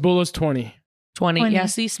 this. Hasbullah's 20. 20. 20. Yeah.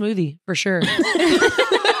 See, smoothie for sure.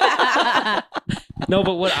 No,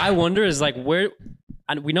 but what I wonder is like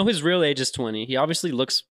and we know his real age is 20. He obviously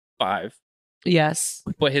looks 5. Yes.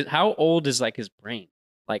 But how old is like his brain?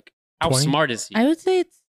 Like how 20? smart is he? I would say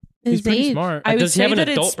it's his He's pretty age. smart. I would Does he have say an that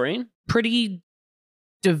adult it's brain? pretty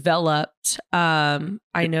developed.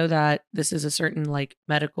 I know that this is a certain like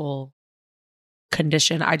medical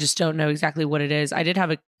condition. I just don't know exactly what it is. I did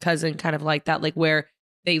have a cousin kind of like that, like where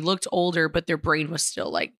they looked older, but their brain was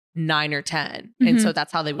still like 9 or 10. And Mhm. so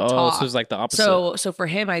that's how they would Oh, talk. so it's like the opposite. So for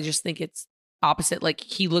him, I just think it's opposite. Like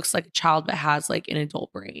he looks like a child, but has like an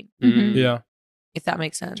adult brain, Mhm. Yeah, if that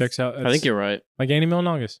makes sense. checks out. I think you're right. like Annie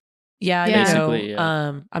Milongas. Yeah, Yeah. I know. Basically,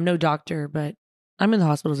 yeah. I'm no doctor, but I'm in the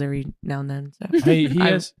hospitals every now and then. So Hey, he I-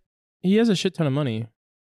 has a shit ton of money.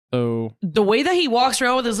 So the way that he walks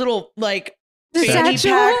around with his little like The fanny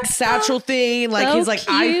satchel? pack satchel thing, like So his like cute.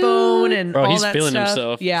 iPhone and Bro, all he's that feeling stuff.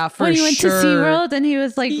 himself. Yeah, for when he went sure. to SeaWorld and he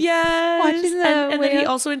was like, Yes. watching the and then he whale.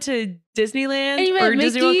 also went to Disneyland And he met or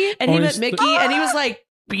Disney Mickey? World, and he Oh, met he's- Mickey, and he was like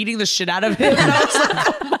beating the shit out of him. And I was like,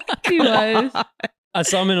 oh my He was. God. I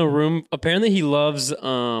saw him in a room. Apparently, he loves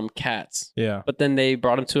cats. yeah, But then they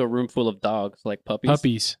brought him to a room full of dogs, like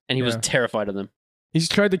puppies. And he was Yeah. terrified of them. He's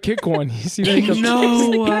tried to kick one. You see that? He goes,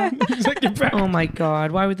 No. He's like, get back. Oh my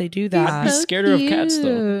God, why would they do I'd that? be scared of cats,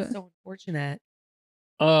 though. So unfortunate.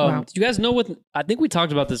 Do Wow. you guys know what? I think we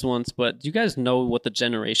talked about this once, but do you guys know what the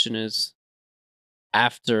generation is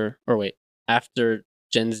after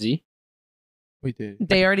Gen Z? We did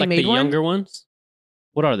They already Like made the one. younger ones?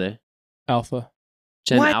 What are they? Alpha.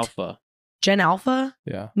 Gen What? Alpha. Gen Alpha?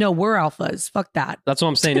 Yeah. No, we're alphas. Fuck that. That's what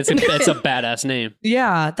I'm saying. It's a badass name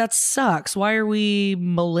Yeah, that sucks. Why are we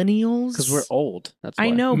millennials? because we're old. That's why. I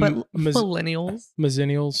know, but Mis- millennials.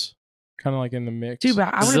 Millennials, kind of like in the mix. Dude,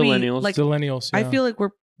 but I want to be Zillennials. like. Zillennials. Yeah. I feel like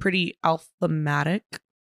we're pretty alphamatic.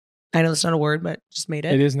 I know that's not a word, but just made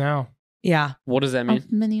it. it is now. Yeah. What does that mean?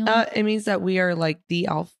 Mini It means that we are like the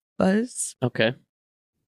alphas, Okay.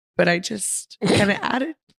 but I just kind of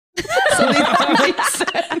added something that makes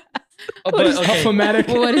sense. Oh, but, okay. Alphamatic.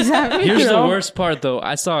 What does that mean? Here's You the know? worst part, though.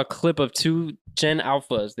 I saw a clip of 2 Gen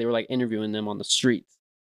Alphas. They were like interviewing them on the streets,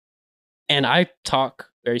 and I talk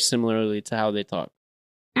very similarly to how they talk.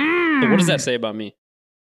 So what does that say about me?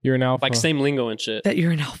 You're an alpha. Like same lingo and shit. That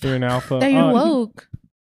you're an alpha. You're an alpha. That you're woke.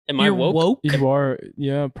 Am I You're woke? You are.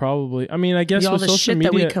 Yeah, probably. I mean, I guess All with the social shit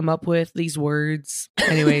media, that we come up with, these words.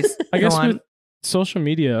 Anyways, I go guess on. with social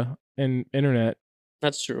media and internet,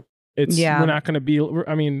 That's true. it's Yeah. we're not going to be.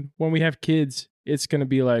 I mean, when we have kids, it's going to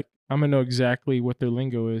be like I'm going to know exactly what their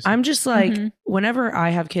lingo is. I'm just like, Mhm. whenever I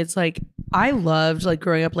have kids, like I loved like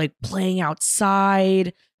growing up, like playing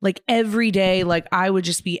outside, like every day. Like I would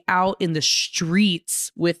just be out in the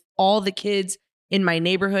streets with all the kids in my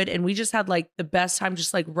neighborhood. And we just had like the best time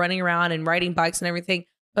just like running around and riding bikes and everything.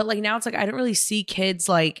 But like now it's like, I don't really see kids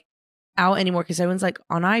like out anymore because everyone's like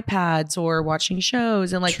on iPads or watching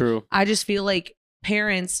shows. And like, True. I just feel like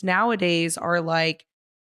parents nowadays are like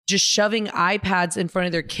just shoving iPads in front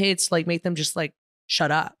of their kids to like make them just like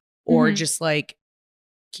shut up or Mhm. just like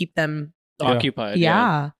keep them. Yeah. Occupied.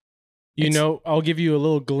 Yeah. you it's- know, I'll give you a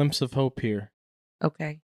little glimpse of hope here.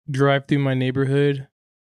 Okay. Drive through my neighborhood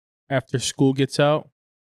after school gets out.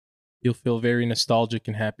 You'll feel very nostalgic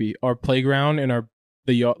and happy. Our playground and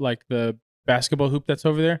the basketball hoop that's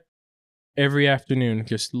over there. Every afternoon,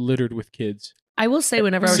 just littered with kids. I will say,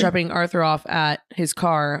 whenever I was dropping Arthur off at his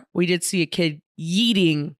car, we did see a kid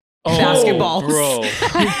yeeting basketballs. Bro.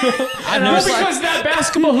 And I was like, because that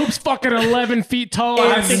basketball hoop's fucking 11 feet tall.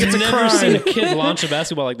 I think it's a never crime. seen a kid launch a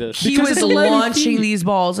basketball like this. he because was it's 11 launching feet. these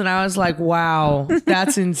balls, and I was like, wow,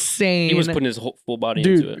 that's insane. He was putting his whole full body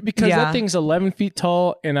into Dude, it. because Yeah. that thing's 11 feet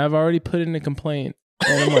tall, and I've already put in a complaint.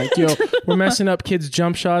 And I'm like, yo, we're messing up kids'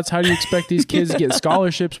 jump shots. How do you expect these kids to get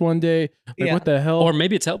scholarships one day? Like, Yeah. what the hell? Or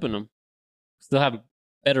maybe it's helping them. They'll have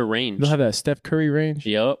better range. They'll have that Steph Curry range.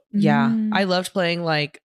 Yep. Yeah. Mm. I loved playing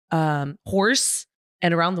like horse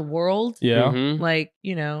and around the world. Yeah. Mhm. Like,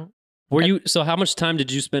 you know, Were you? So, how much time did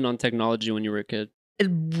you spend on technology when you were a kid?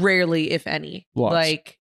 rarely, if any. Lots.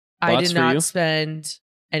 Like, I Lots did for you? not spend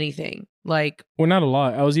anything. Like, Well, not a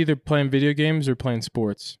lot. I was either playing video games or playing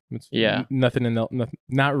sports. It's Yeah. Nothing in the, nothing,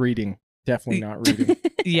 not reading. Definitely not reading.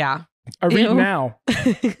 yeah. I read Ew. now,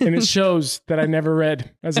 and it shows that I never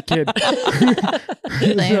read as a kid.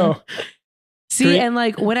 Same. So, See, Great. and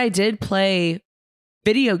like when I did play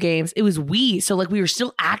video games, it was Wii. So like we were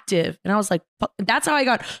still active. And I was like, fuck, that's how I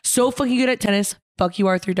got so fucking good at tennis. Fuck you,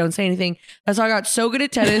 Arthur. Don't say anything. That's how I got so good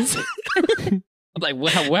at tennis. I'm like,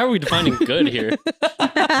 where are we defining good here?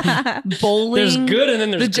 Bowling. There's good and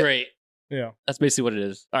then there's The- great. yeah. That's basically what it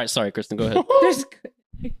is. All right, sorry, Kristen, go ahead. There's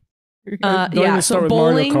Don't yeah, even so start with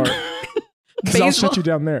bowling. Mario Kart. 'Cause I'll baseball- shut you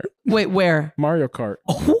down there. Wait, where? Mario Kart.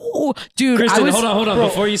 Oh, dude, Kristen, I was. hold on. Bro,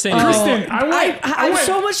 Before you say Oh, anything, Kristen, I have went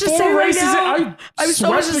so much to 4 say right races now. in- I have so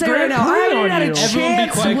much swept to the say right Grand now. I Prix haven't on had a you. chance. everyone be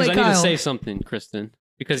to quiet play because I need to Kyle. say something, Kristen.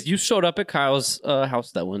 Because you showed up at Kyle's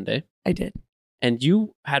house that one day I did. and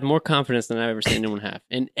you had more confidence than I've ever seen anyone have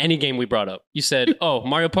in any game we brought up. You said, "Oh,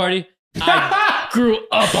 Mario Party." I grew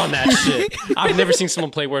up on that shit. I've never seen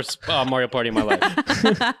someone play worse Mario Party in my life.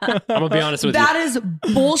 I'm gonna be honest with That you.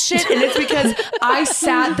 is bullshit, and it's because I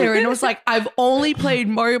sat there and it was like, I've only played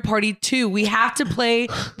Mario Party 2. We have to play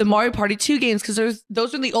the Mario Party 2 games because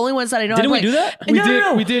those are the only ones that I know. Didn't how we to do play. that? We No, did. no,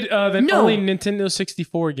 no. We did the No. only Nintendo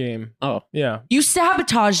 64 game. Oh, Yeah, You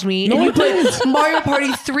sabotaged me, No, and you I put didn't. Mario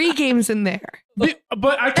Party 3 games in there.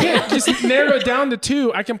 but I can't just narrow it down to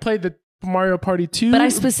 2. I can play the Mario Party 2. But I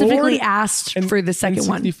specifically board, asked and- for the and second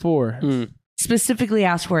one. 64. Hmm. Specifically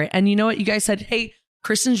asked for it, and you know what? You guys said, "Hey,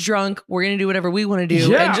 Kristen's drunk. We're gonna do whatever we want to do."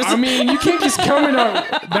 Yeah, and just, I mean, you can't just come in.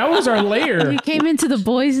 That was our lair. You came into the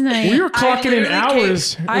boys' night. We were clocking in literally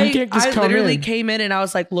hours. came- and you can't just I come literally in. came in and I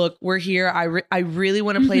was like, "Look, we're here. I really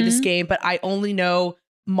want to play this Mhm. game, but I only know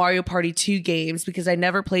Mario Party 2 games because I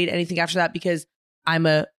never played anything after that because I'm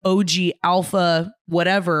a OG alpha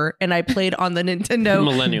whatever, and I played on the Nintendo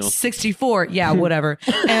Millennial. 64. Yeah, whatever.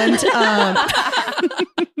 And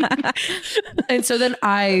and so then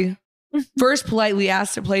I first politely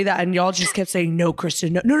asked to play that, and y'all just kept saying, "No,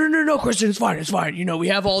 Kristen, no, Kristen, it's fine. You know, we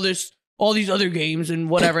have all these other games and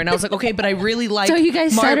whatever." And I was like, "Okay, but I really like So you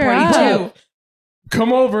guys Mario set her Party up. 2."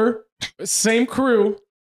 Come over, same crew.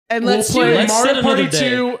 And we'll let's do play it. Let's set Mario Party another day.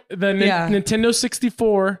 2, the Yeah. Nintendo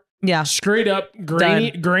 64. Yeah. Straight up,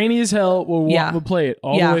 grainy as hell. Yeah. We'll play it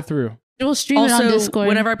all Yeah. the way through. We'll stream it on Also, Discord.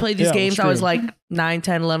 whenever I played these Yeah, we'll games, I was stream. like 9,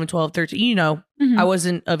 10, 11, 12, 13. You know, Mhm. I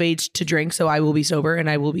wasn't of age to drink, so I will be sober and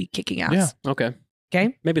I will be kicking ass. Yeah. Okay.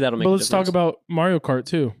 Okay. Maybe that'll make But a let's talk difference. about Mario Kart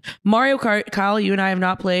too. Mario Kart, Kyle, you and I have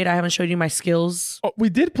not played. I haven't showed you my skills. Oh, we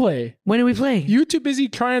did play. When did we play? You too busy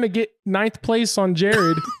trying to get 9th place on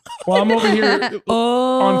Jared while I'm over here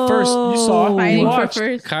oh, on first. You saw it. Fighting You for watched.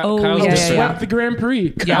 first. Kyle's Oh, Kyle's yeah, different. yeah. Swept the Grand Prix. Yeah.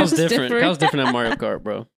 Kyle's Kyle's different. different. Kyle's different at Mario Kart,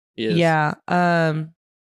 bro. He is. Yeah.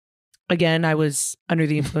 Again, I was under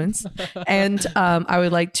the influence, and I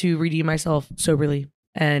would like to redeem myself soberly,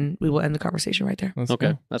 and we will end the conversation right there. Let's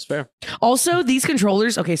Okay, go. that's fair. Also, these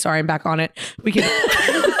controllers. Okay, sorry, I'm back on it. We can.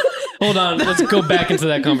 Hold on, let's go back into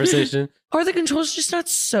that conversation. Are the controllers just not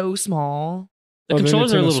so small? The Oh, the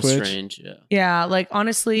controllers are a Nintendo little Switch? strange. Yeah. Yeah, like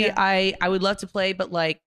honestly, Yeah. I would love to play, but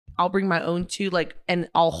like I'll bring my own too, like, and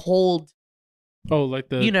I'll hold, Oh, like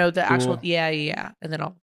the you know, the actual, dual- yeah, and then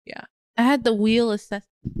I'll. I had the wheel assessment.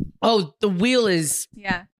 Oh, the wheel is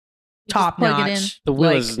Yeah. You top just plug it in. notch. The wheel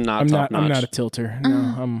Like, is not I'm top not. I'm notch. not a tilter.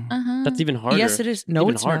 No, I'm. Uh-huh. That's even harder. Yes, it is. No,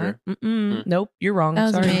 Even it's harder. not. Mm-mm. Nope, you're wrong. That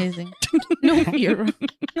was Sorry. amazing. No, you're wrong.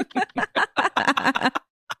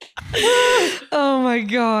 Oh my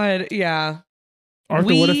god. Yeah.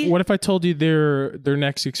 Arthur, what if I told you their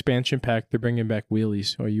next expansion pack they're bringing back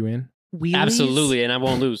wheelies? Are you in? Wheelies? Absolutely, and I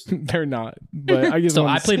won't lose. They're not. But I guess So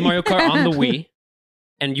I played Mario Kart on the Wii,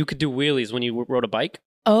 and you could do wheelies when you rode a bike,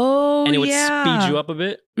 Oh, and it would yeah. speed you up a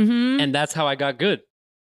bit, Mm-hmm. and that's how I got good.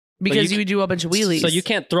 Because you you would do a bunch of wheelies. So you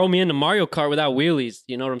can't throw me into Mario Kart without wheelies.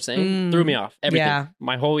 You know what I'm saying? Threw me off. Everything. Yeah.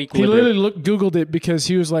 My whole He equilibrium. literally Googled it because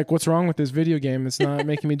he was like, "What's wrong with this video game? It's not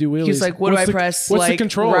making me do wheelies." He was like, what do What's I the- press? What's like, the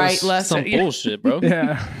controls? right, left? Some Yeah. bullshit, bro.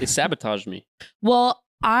 Yeah. They sabotaged me. Well,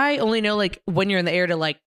 I only know like when you're in the air to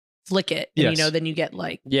like flick it. And, Yes. you know, then you get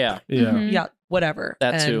like, Yeah, Yeah. Mhm. yeah, whatever.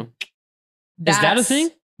 that And too. Is that a thing?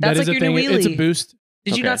 That's That like is a your new thing. It's a wheelie. boost.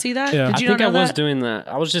 Did you Okay. not see that? Yeah. Did I you think not I know was that? doing that.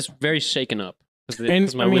 I was just very shaken up And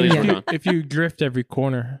because my I mean, wheelies were if you, gone. if you drift every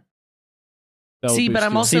corner, that will See, but boost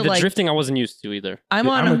I'm you. also See, the like- drifting I wasn't used to either. I'm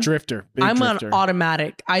on I'm a drifter. Big I'm drifter. on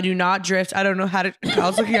automatic. I do not drift. I don't know how to.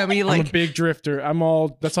 Kyle's looking at me I'm like a big drifter.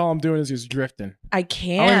 That's all I'm doing is just drifting. I I don't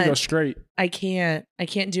even go can't. straight. I can't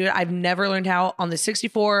do it. I've never learned how on the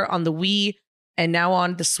 64, on the Wii, and now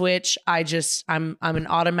on the Switch. I'm an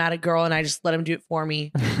automatic girl, and I just let him do it for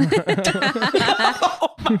me. Oh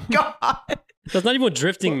my god! That's not even what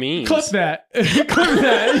drifting means. Clip that. Clip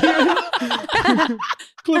that.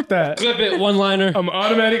 Clip that. Clip it, one liner. I'm an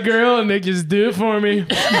automatic girl and they just do it for me.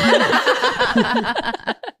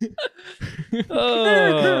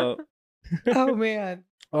 Oh. Oh man.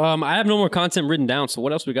 I have no more content written down. So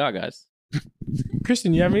what else we got, guys?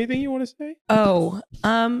 Kristen, you have anything you want to say? Oh,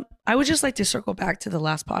 I would just like to circle back to the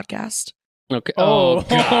last podcast. Okay. Oh,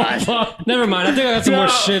 God. Never mind. I think I got some more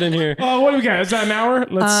No. shit in here. Oh, what do we got? Is that an hour?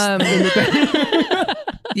 Let's.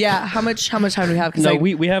 Yeah. How much time do we have? Because No,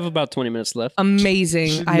 we have about 20 minutes left.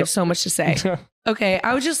 amazing. I have so much to say. Okay,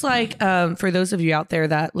 I would just like for those of you out there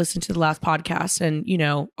that listened to the last podcast, and you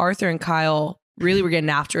know, Arthur and Kyle really were getting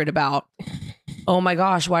after it about, oh my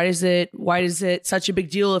gosh, why is it such a big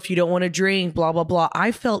deal if you don't want to drink? Blah blah blah.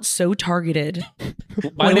 I felt so targeted.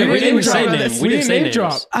 By the way, we we didn't didn't say drop names. this. We didn't say name names.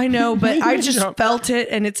 drop. I know, but I just Yeah. felt it,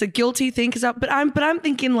 and it's a guilty thing. But I'm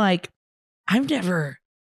thinking like, I've never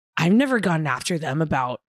gone after them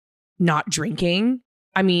about not drinking.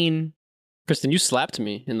 I mean, Kristen, you slapped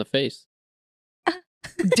me in the face.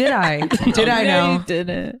 did I? Did I No, know? you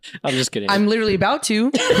didn't. I'm just kidding. I'm literally about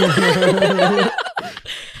to.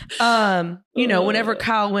 You know, whenever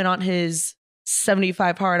Kyle went on his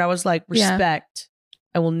 75 hard, I was like, Yeah. respect.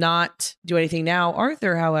 I will not do anything now.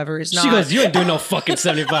 Arthur, however, is not. She goes, you ain't doing no fucking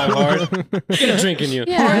 75 hard. Get a drink in you.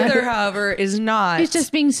 Yeah. Arthur, however, is not. He's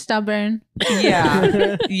just being stubborn.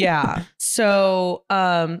 yeah. Yeah. So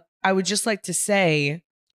I would just like to say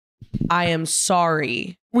I am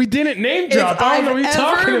sorry. We didn't name If drop. I don't know what you're I've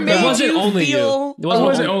talking ever It made about. wasn't you only feel- you. It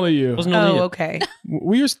wasn't only you. It wasn't only Oh, you. okay.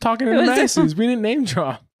 We was talking to It the was- masses. We didn't name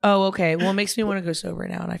drop. Oh, okay. Well, it makes me want to go sober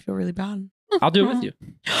now, and I feel really bad. I'll do it with you.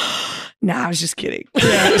 Nah, I was just kidding.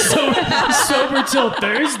 Yeah, sober till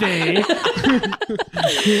Thursday.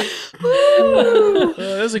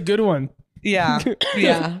 That's a good one. Yeah.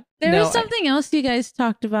 Yeah. There No, was something else you guys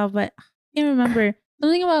talked about, but I can't remember.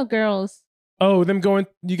 Something about girls. Oh, them going.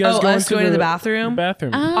 You guys Oh, going us to going to the the bathroom?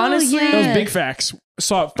 bathroom. Oh, Honestly, yes. That was big facts.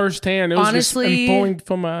 Saw it firsthand. It was Honestly- just unfolding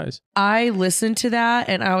from my eyes. I listened to that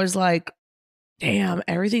and I was like, damn,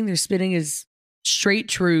 everything they're spitting is straight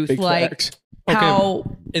truth. Big like facts. Okay. how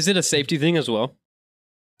Is it a safety thing as well?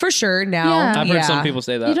 For sure. Now, Yeah. I've heard some people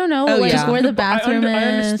say that. You don't know Oh, like yeah. where the But bathroom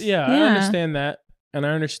is. I understand that, and I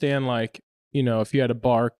understand like if you had a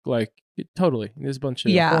bar, like totally, there's a bunch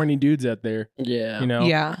of Yeah. horny dudes out there. Yeah.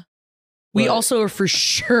 Yeah. We But- also are for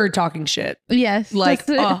sure talking shit. Yes. Like, that's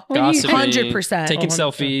it. When you- Gossiping, 100%. taking 100%.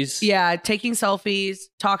 selfies. Yeah, taking selfies,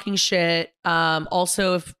 talking shit.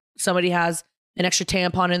 Also, if somebody has an extra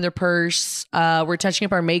tampon in their purse, we're touching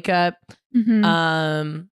up our makeup.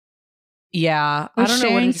 Mhm. Yeah, We're I don't know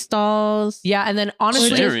what. sharing It's, stalls. yeah, and then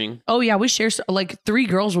honestly, Sharing. oh yeah, we share like 3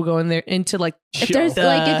 girls will go in there into like If there's the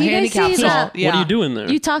like if you guys handicap see stall. that, Yeah. What are you doing there?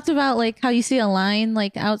 you talked about like how you see a line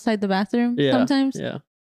like outside the bathroom Yeah. sometimes. Yeah.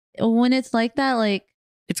 When it's like that, like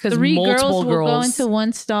It's because 3 multiple girls will go into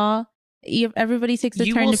one stall. Everybody takes a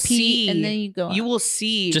You turn will to pee, see- and then you go. You out. will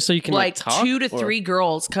see Just so you can like talk, 2 to or- 3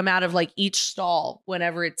 girls come out of like each stall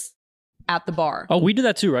whenever it's at the bar. Oh, we do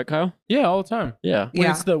that too, right, Kyle? Yeah, all the time. Yeah.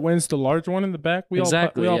 Yeah. When it's the large one in the back, we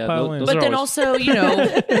Exactly, all yeah, pile in. those But are then always- also,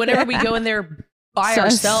 whenever we go in there by Sus.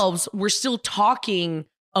 ourselves, we're still talking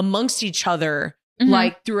amongst each other, Mhm.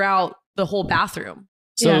 like throughout the whole bathroom.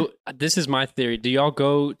 So this is my theory. Do y'all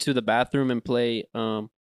go to the bathroom and play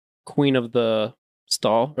Queen of the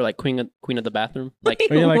Stall or like Queen of the Bathroom? Like,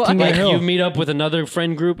 Or you're like King of the like Hill. you meet up with another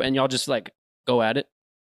friend group and y'all just like go at it.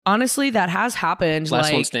 Honestly, that has happened. Last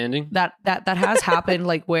like one standing. that has happened.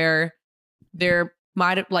 Like where there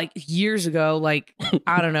might have like years ago, like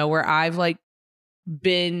I don't know, where I've like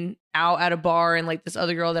been out at a bar and like this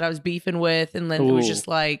other girl that I was beefing with, and then it was Ooh. just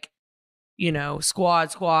like,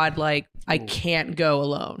 squad. Like I Ooh. can't go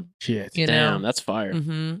alone. Shit. You Damn, know. that's fire.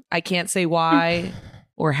 I can't say why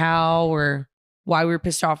or how or why we were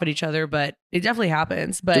pissed off at each other, but it definitely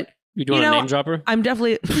happens. But You doing you a know, name dropper? I'm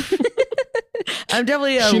definitely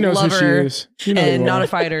a She knows who she lover is. You know and who not are. a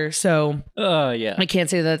fighter, so Yeah. I can't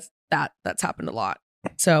say that's happened a lot.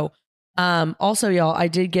 So also y'all, I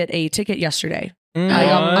did get a ticket yesterday. I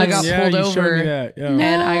got pulled you showed me over. that, yeah. No.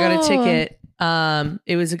 And I got a Oh. ticket.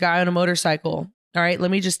 It was a guy on a motorcycle. All right,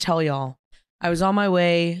 let me just tell y'all. I was on my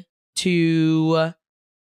way to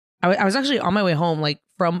I was actually on my way home, like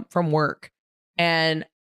from work. And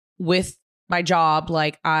with my job,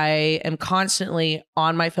 like I am constantly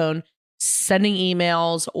on my phone sending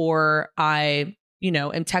emails, or I,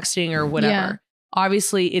 am texting or whatever. Yeah.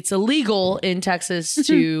 Obviously, it's illegal in Texas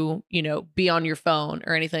to, be on your phone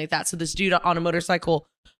or anything like that. So this dude on a motorcycle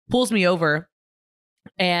pulls me over,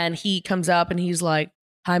 and he comes up and he's like,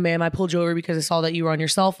 "Hi, ma'am, I pulled you over because I saw that you were on your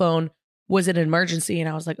cell phone. Was it an emergency?" And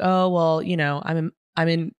I was like, "Oh, well, I'm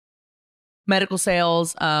in medical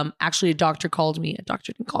sales. Actually, a doctor called me. A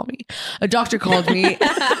doctor didn't call me. A doctor called me."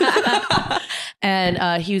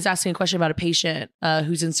 And he was asking a question about a patient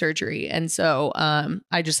who's in surgery. And so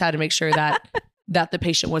I just had to make sure that the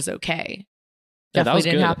patient was okay. Yeah, that Definitely was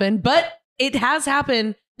didn't good. happen, but it has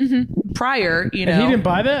happened prior, And he didn't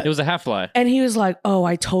buy that? It was a half lie. And he was like, "Oh,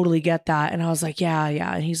 I totally get that." And I was like, yeah.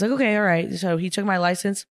 And he's like, "Okay, all right." So he took my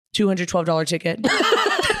license, $212 ticket.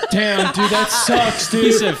 Damn, dude, that sucks, dude.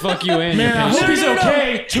 He said, "Fuck you and Man, I your hope patient." he's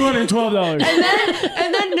okay. $212.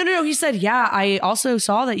 and then no. He said, "Yeah, I also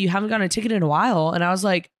saw that you haven't gotten a ticket in a while." And I was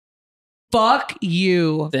like, "Fuck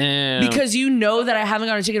you." Damn. Because you know that I haven't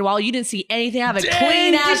gotten a ticket in a while. You didn't see anything. I have a Dang,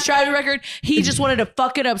 clean ass driving record. He just wanted to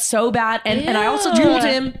fuck it up so bad. And I also told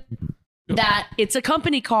him that it's a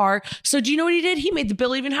company car. So do you know what he did? He made the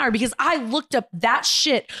bill even higher because I looked up that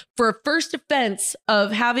shit for a first offense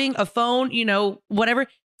of having a phone, whatever.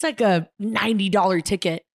 It's like a $90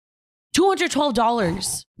 ticket.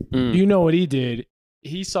 $212. You know what he did?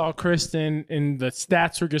 He saw Kristen and the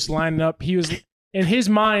stats were just lining up. He was, in his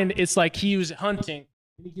mind, it's like he was hunting.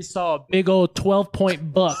 And he just saw a big old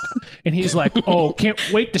 12-point buck. And he's like, "Oh, can't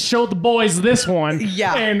wait to show the boys this one."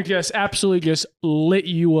 Yeah. And just absolutely just lit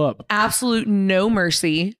you up. Absolute no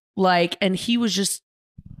mercy. And he was just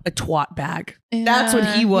a twat bag. That's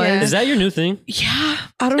what he was. Is that your new thing? Yeah.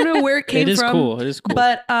 I don't know where it came It is from. cool. It is cool.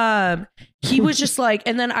 But he was just like,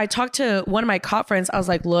 and then I talked to one of my cop friends. I was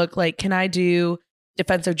like, "Look, can I do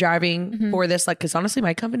defensive driving for this?" Because honestly,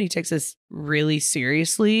 my company takes this really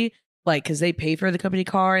seriously. Because they pay for the company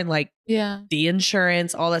car and the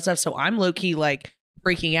insurance, all that stuff. So I'm low key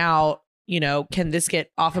freaking out. Can this get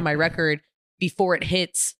off of my record before it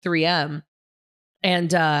hits 3M?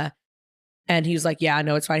 And he was like, "Yeah,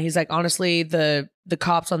 no, it's fine." He's like, "Honestly, the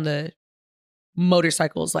cops on the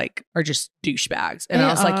motorcycles are just douchebags." And I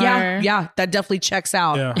was like, yeah, that definitely checks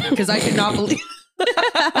out. Yeah. Because I could not believe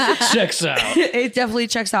Checks out. it definitely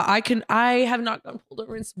checks out. I have not gotten pulled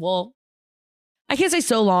over I can't say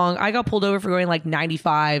so long. I got pulled over for going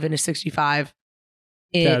 95 and a 65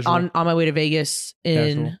 Casual. on my way to Vegas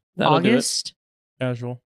in That'll do it. August.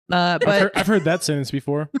 Casual. But I've heard that sentence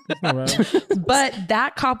before. It's not bad. but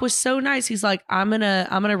that cop was so nice. He's like, I'm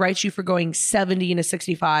gonna write you for going 70 and a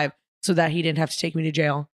 65 so that he didn't have to take me to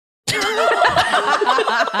jail.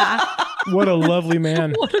 What a lovely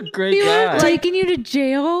man. What a great He guy. was taking you to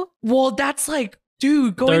jail. Well, that's like,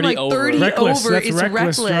 dude, going 30 like 30 over. Reckless. over That's is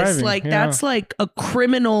reckless reckless. driving. Like Yeah. that's like a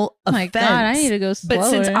criminal Oh my offense. god, I need to go slower. But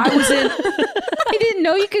since I was in I didn't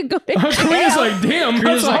know you could go to Karina's jail. like, damn,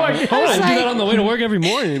 Karina's that's all I like, got. I do that on the way to work every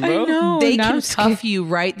morning, bro. I know. they now can I'm scared. cuff you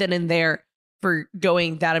right then and there for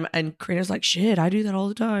going that and Karina's like, shit, I do that all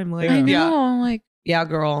the time. Like, I know. yeah, I'm like, yeah,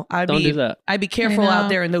 girl. Don't do that. I'd be careful I out know.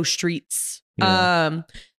 there in those streets. Yeah.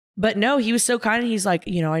 But no, he was so kind. He's like,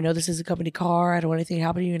 I know this is a company car. I don't want anything to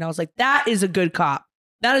happen to you. And I was like, that is a good cop.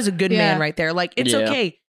 That is a good man Yeah. right there. Like, it's Yeah.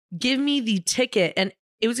 okay. Give me the ticket. And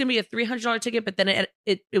it was going to be a $300 ticket, but then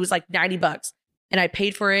it was like $90. And I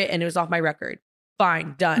paid for it and it was off my record.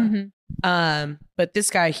 Fine, done. mhm. But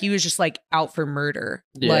this guy, he was just like out for murder.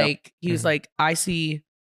 Yeah. Like he was like, I see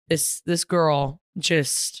this girl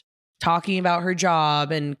just talking about her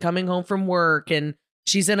job and coming home from work and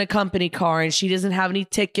she's in a company car and she doesn't have any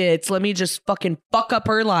tickets. Let me just fucking fuck up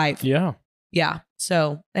her life. Yeah. Yeah.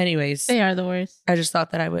 So anyways, They are the worst. I just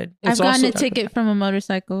thought that I would. I've It's gotten also- a ticket from a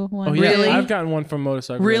motorcycle once. Oh, yeah. Really? I've gotten one from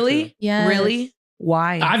motorcycle. Really? Yes. Really?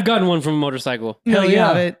 Why? I've gotten one from a motorcycle. no, Hell you yeah.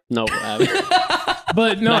 haven't. No, I haven't.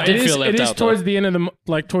 But no, I did it is. feel left It is out, towards the end of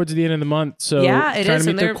the month. So Yeah, it trying is, to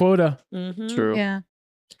and meet their they're- quota. Mhm. True. Yeah.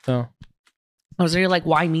 So I was there like,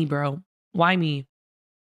 why me, bro? Why me?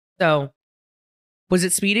 So was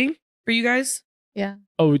it speeding for you guys? Yeah.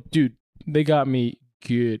 oh, dude, they got me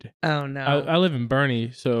good. Oh no. I live in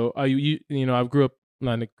Bernie, so I grew up.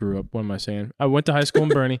 Not grew up. What am I saying? I went to high school in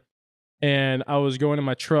Bernie, and I was going in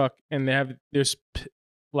my truck, and there's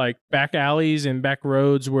like back alleys and back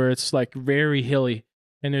roads where it's like very hilly,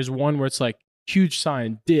 and there's one where it's like huge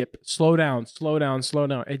sign, dip, slow down, slow down, slow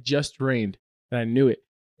down. It just rained, and I knew it,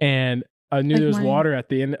 and I knew Like there was mine. water at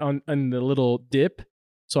the end on the little dip,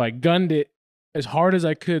 so I gunned it as hard as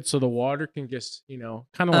I could so the water can just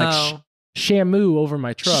kind of like shamu over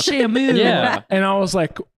my truck. Shamu. Yeah. And I was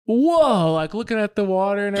like, whoa, like looking at the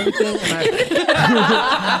water and everything. And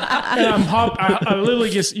I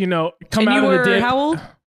literally just, come And out you of were the dip. how old?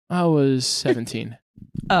 I was 17.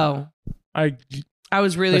 Oh, I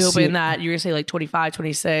was really Let's hoping see. that you were gonna say like 25,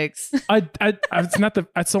 26.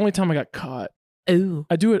 it's the only time I got caught. Ooh.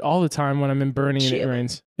 I do it all the time when I'm in Bernie and it Shit.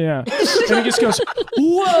 rains. Yeah. And it just goes,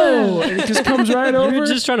 whoa. And it just comes right over. You're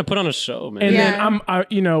just trying to put on a show, man. And Yeah.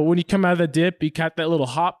 then when you come out of the dip, you got that little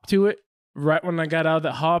hop to it. Right when I got out of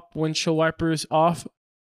that hop, windshield wipers off,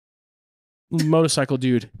 motorcycle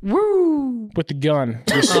dude Woo. with the gun.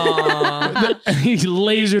 Just- Aw. he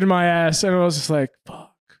lasered my ass, and I was just like,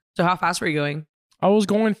 fuck. So how fast were you going? I was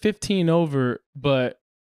going 15 over, but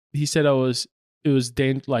he said it was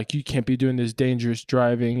like, you can't be doing this dangerous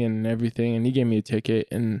driving and everything, and he gave me a ticket,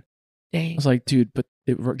 and I Dang. was like, dude, but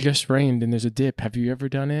it just rained and there's a dip. Have you ever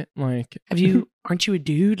done it? Like, Aren't you a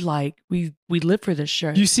dude? Like we live for this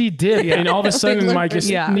shit. you see dip, and all of a sudden, look my for- just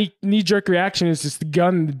Yeah. knee jerk reaction is just the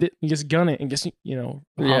gun. The dip, you just gun it and just hop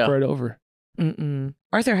Yeah. right over. Mm-mm.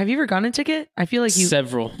 Arthur, have you ever gotten a ticket? I feel like you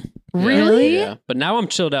Several. Really? Yeah. But now I'm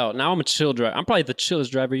chilled out. Now I'm a chill driver. I'm probably the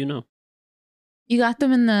chillest driver you know. You got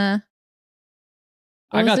them in the.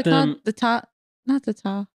 I got it called? them. The top, not the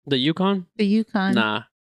top, The Yukon? the Yukon. Nah.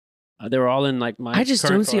 They were all in like my. I just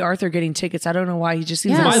current don't see car. Arthur getting tickets. I don't know why. He just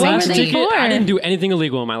seems Yeah, like My what were last they ticket. for? I didn't do anything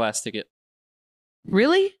illegal in my last ticket.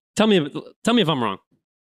 Really? Tell me if I'm wrong.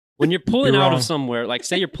 When you're pulling You're out wrong. of somewhere, like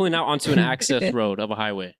say you're pulling out onto an access road of a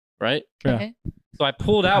highway, right? Yeah. Okay. So I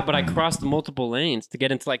pulled out, but I crossed multiple lanes to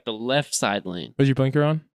get into like the left side lane. Was your blinker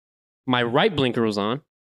on? My right blinker was on.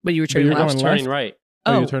 But you were But turning you're I left. was going turning left? right,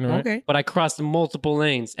 Oh, Oh, you're turning right? okay. but I crossed multiple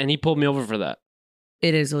lanes, and he pulled me over for that.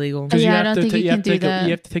 It is illegal. Because Yeah, I don't think you can do that. You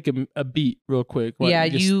have to take a beat real quick. Yeah,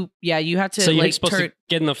 just- you have to So you're like supposed turn to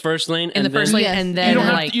get in the first lane, in the and then, first lane Yes. and You then You don't,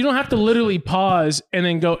 have like to, you don't have to literally pause and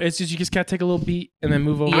then go. It's just you just gotta take a little beat and then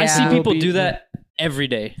move over. I Yeah. see A little people beat. do that every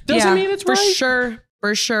day. Doesn't Yeah, mean it's for right. sure.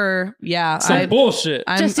 For sure. Yeah. Some bullshit.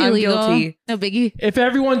 I'm Just illegal. guilty. No biggie. If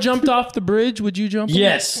everyone jumped off the bridge, would you jump? on it?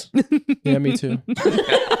 Yes, Yeah, me too.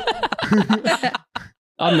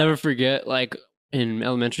 I'll never forget. Like in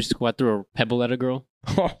elementary school, I threw a pebble at a girl.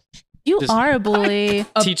 You Just- are a bully.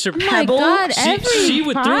 A Teacher, Oh my pebble? God, she, every she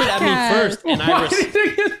would throw it at me podcast. first, and Why did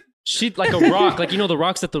they get- she like a rock, like the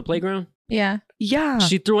rocks at the playground. Yeah. Yeah.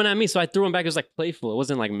 She threw it at me, so I threw him back. It was like playful. It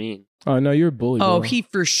wasn't like mean. Oh no, you're a bully. Oh, bro. he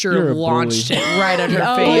for You're sure a launched bully. it right at her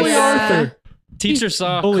Oh, face. Bully yeah. Arthur. Teacher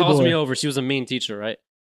saw, Bully calls boy. me over. She was a mean teacher, right?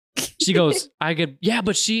 She goes, I go, yeah,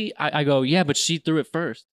 but she threw it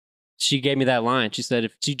first. she gave me that line. She said,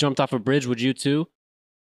 if she jumped off a bridge, would you too?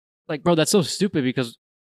 Like, bro, that's so stupid because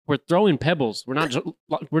we're throwing pebbles. We're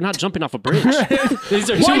not jumping off a bridge. These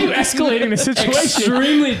are Why are you escalating the situation?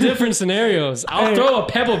 extremely different scenarios. I'll throw a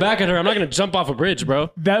pebble back at her. I'm not going to jump off a bridge, bro.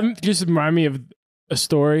 That just reminded me of a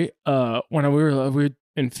story. When we were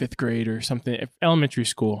in 5th grade or something, elementary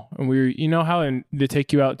school, and you know how they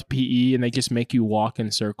take you out to PE and they just make you walk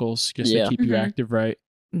in circles just to keep you active, right?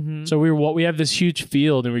 Mm-hmm. So we have this huge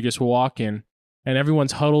field and we just walking, and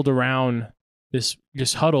everyone's huddled around this,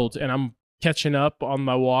 just huddled, and I'm catching up on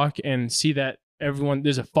my walk and see that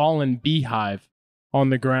there's a fallen beehive on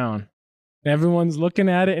the ground. And everyone's looking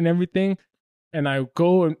at it and everything, and I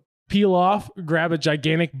go and peel off, grab a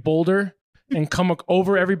gigantic boulder, and come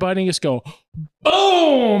over everybody and just go,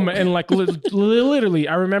 boom! And like literally,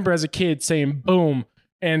 I remember as a kid saying boom,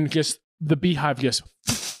 and just the beehive just,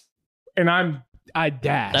 and I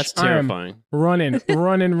dash. That's terrifying. Running.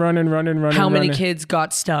 How many kids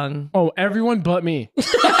got stung? Oh, everyone but me.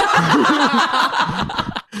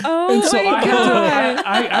 Oh And so my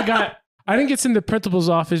God. I didn't get sent to the principal's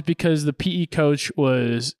office because the PE coach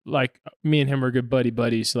was like, me and him were good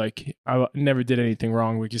buddies. Like, I never did anything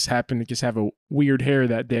wrong. We just happened to just have a weird hair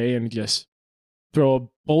that day and just throw a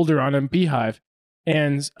boulder on a beehive.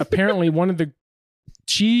 And apparently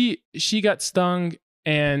she got stung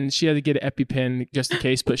and she had to get an EpiPen just in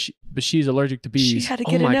case, but she's allergic to bees. She had to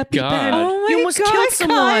get an my EpiPen. God. Oh my You almost God, killed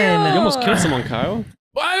someone. Kyle. You almost killed someone, Kyle.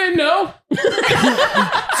 Well, I didn't know.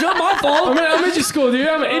 It's not my fault. I'm in elementary school, dude.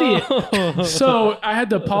 I'm an idiot. So I had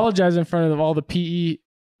to apologize in front of all the PE,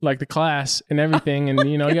 like the class and everything. And,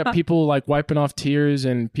 you got people like wiping off tears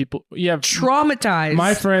and people. Yeah. Traumatized.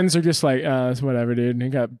 My friends are just like, it's whatever, dude. He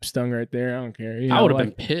got stung right there. I don't care. I would have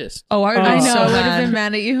like, been pissed. Oh, I would I have know. so I would have mad. been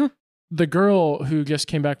mad at you. The girl who just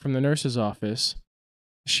came back from the nurse's office,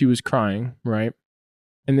 she was crying, right?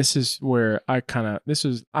 And this is where I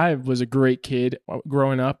was a great kid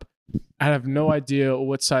growing up. I have no idea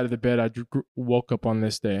what side of the bed I woke up on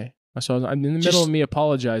this day. So I was in the middle of me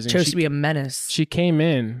apologizing. Chose to be a menace. She came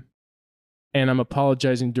in and I'm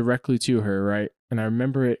apologizing directly to her, right? And I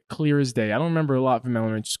remember it clear as day. I don't remember a lot from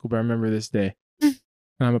elementary school, but I remember this day. And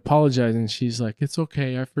I'm apologizing. She's like, it's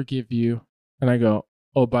okay. I forgive you. And I go,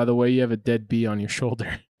 oh, by the way, you have a dead bee on your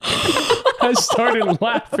shoulder. I started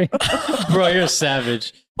laughing. Bro, you're a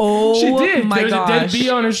savage. Oh, She did. my There was gosh. a dead bee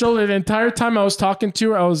on her shoulder. The entire time I was talking to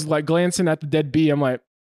her, I was like glancing at the dead bee. I'm like,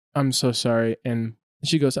 I'm so sorry. And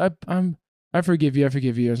she goes, I forgive you. I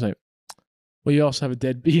forgive you. I was like, well, you also have a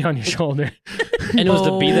dead bee on your shoulder. And it was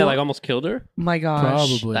the bee that like almost killed her? My gosh.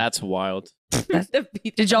 Probably. That's wild.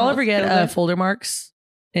 Did y'all ever get folder marks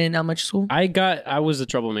in elementary school? I was a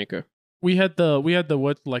troublemaker. We had the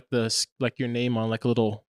what, like your name on like a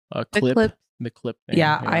little clip. clip. The clip thing.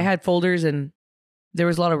 Yeah, I had folders and there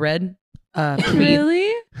was a lot of red. For me.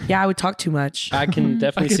 Really? Yeah, I would talk too much. I can I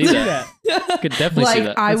definitely can see that. I could definitely see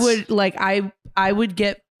that. I would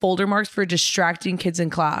get folder marks for distracting kids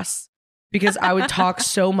in class because I would talk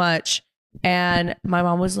so much. And my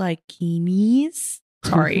mom was like, Keenies.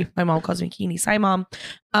 Sorry, my mom calls me Keenies. Hi, mom.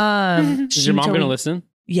 Is your mom going to listen?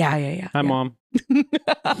 Yeah. Hi, Mom.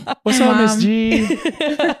 What's up, Miss Mom. G?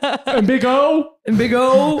 And Big O? And Big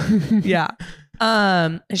O. Yeah.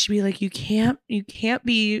 And she'd be like, you can't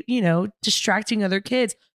be, distracting other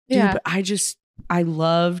kids. Dude, Yeah. but I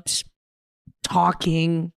loved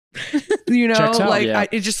talking, Checks out, like yeah.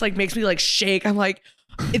 it just like makes me like shake. I'm like,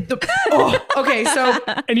 okay, so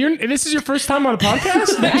And this is your first time on a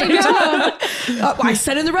podcast? I know. I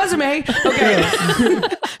said in the resume. Okay.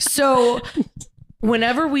 So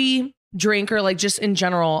whenever we drink or like just in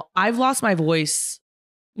general, I've lost my voice,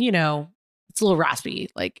 it's a little raspy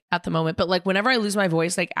like at the moment, but like whenever I lose my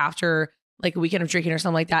voice, like after like a weekend of drinking or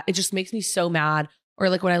something like that, it just makes me so mad. Or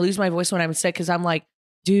like when I lose my voice when I'm sick, because I'm like,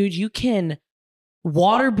 dude, you can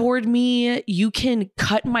waterboard me, you can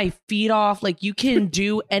cut my feet off, like you can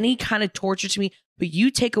do any kind of torture to me, but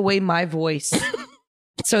you take away my voice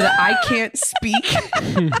so that I can't speak.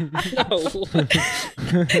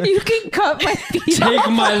 You can cut my feet Take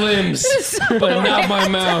off. my limbs, but not my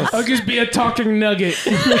mouth. I'll just be a talking nugget.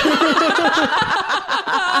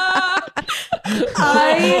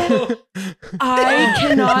 I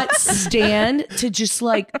cannot stand to just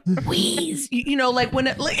like wheeze, like when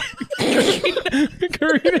it like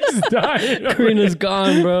Karena's dying. Karena's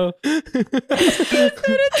gone, bro.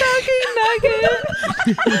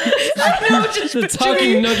 The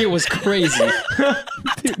talking nugget was crazy.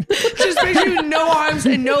 just makes you no arms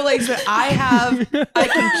and no legs, but I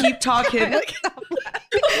can keep talking. Like,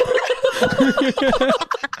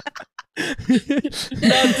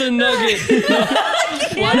 Not the nugget.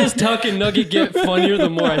 Why does Talking Nugget get funnier the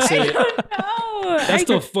more I say it? No, That's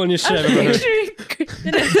the funniest shit I've ever heard.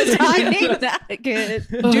 Talking Nugget.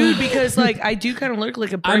 Dude, because like I do kind of look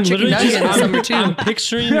like a I'm burnt chicken literally nugget in the summer just, too. I'm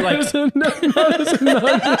picturing like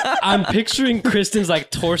I'm picturing Kristen's like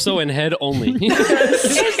torso and head only.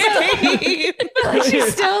 Like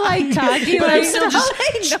she's still like talking. But like,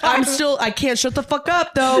 I'm still I can't shut the fuck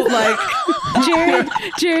up though. Like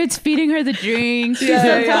Jared's feeding her the drink. She's Yeah,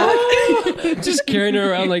 still yeah. talking. Just carrying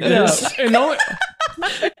her around like Yeah. this. And the only,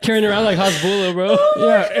 Carrying her around like Hasbulla, bro.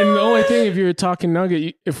 yeah, and the only thing, if you're talking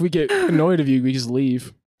nugget, if we get annoyed of you, we just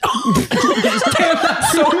leave.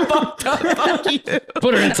 that's so fucked up. Fuck you.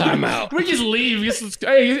 Put her in timeout. We just leave.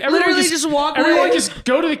 Hey, everyone Literally just walk everyone away. just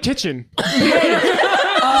go to the kitchen.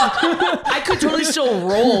 I could totally still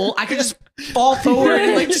roll. I could just fall forward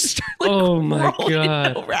and like just start like Oh my rolling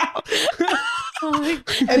god. around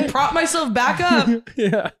and prop myself back up.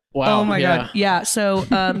 Yeah. Wow. Oh my god. Yeah. So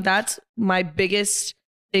that's my biggest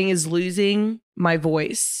thing is losing my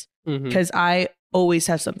voice Mhm. because I always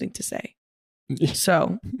have something to say.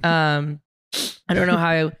 So I don't know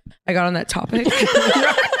how I got on that topic.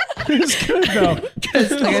 It's good though.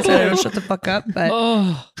 Because like I said, I don't shut the fuck up. But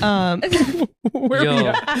Oh, Where Yo. we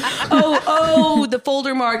at? the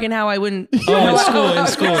folder mark and how I wouldn't. oh, in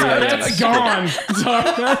school. Yeah, That's gone.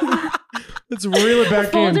 Sorry. Let's reel it back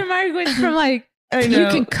in. Folder mark went from like, I you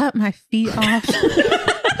know. can cut my feet off,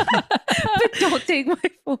 but don't take my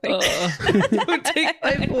voice. Don't take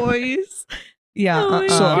my voice. Yeah. Oh my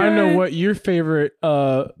So I know God. what your favorite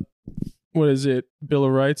what is it? Bill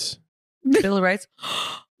of Rights? Bill of Rights.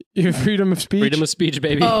 Your freedom of speech? Freedom of speech,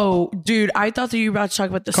 baby. Oh, dude, I thought that you were about to talk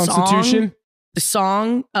about the Constitution?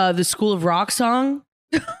 song, the School of Rock song,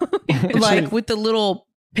 like with the little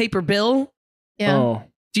paper bill. Yeah. Oh.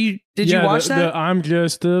 Did you watch that? I'm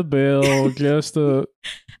just a Bill, just a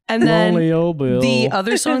And then lonely old Bill. the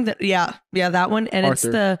other song that that one, and it's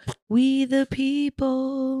Arthur. the "We the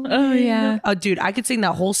People." Oh, yeah. Oh, dude, I could sing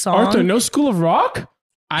that whole song. Arthur, no School of Rock?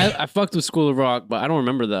 I fucked with School of Rock, but I don't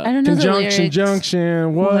remember that. I don't know the Conjunction, lyrics.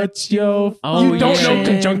 junction. What's your? Oh, you don't know yeah.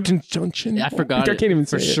 conjunction, junction. I forgot I it. can't even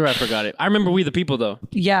For say it. sure, I forgot it. I remember We the People though.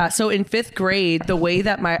 Yeah. So in 5th grade, the way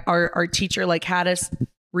that our teacher like had us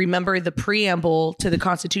remember the preamble to the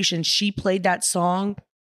Constitution, she played that song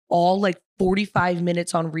all like 45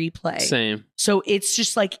 minutes on replay. Same. So it's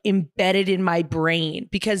just like embedded in my brain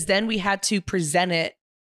because then we had to present it.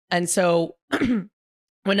 And so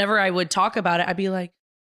whenever I would talk about it, I'd be like,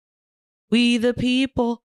 "We the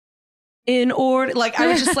people in order." Like I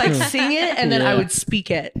would just like sing it and then I Yeah. would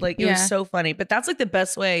speak it. Like it Yeah. was so funny. But that's like the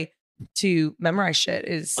best way to memorize shit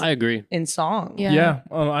is I agree. in song. Yeah.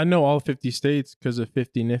 I know all 50 states because of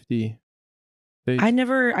 50 nifty states. I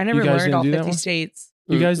never guys learned didn't all do that 50 one? states.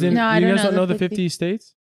 You guys didn't? No, I you don't guys know don't know the the 50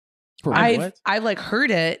 states? I've like heard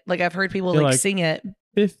it. Like I've heard people You're like like- sing it.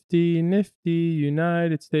 50 nifty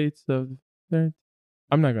United States of. I'm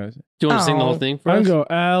not gonna say. Do you want to sing the whole Oh. thing for I'm us? go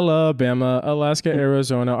Alabama, Alaska,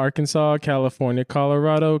 Arizona, Arkansas, California,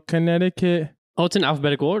 Colorado, Connecticut. Oh, it's in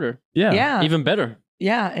alphabetical order. Yeah. Yeah. Even better.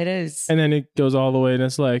 Yeah, it is. And then it goes all the way, and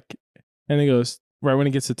it's like, and it goes right when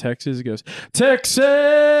it gets to Texas, it goes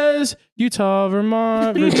Texas, Utah,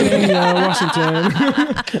 Vermont, Virginia, Washington.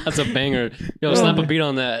 That's a banger. Yo, slap a beat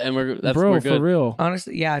on that, and we're Bro, good. for real.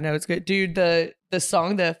 Honestly, yeah, no, it's good. Dude, the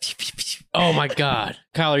song, Oh my god,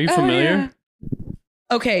 Kyle, are you Oh, familiar? yeah.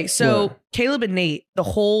 Okay, so What? Caleb and Nate, the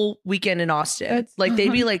whole weekend in Austin, That's- like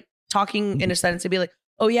they'd be like talking in a sentence. They'd be like,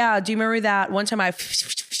 "Oh yeah, do you remember that one time I?" They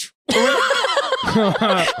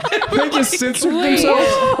just censored Wait.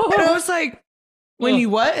 themselves. And I was like, "When you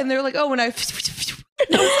what?" And they're like, "Oh, when I."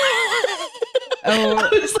 I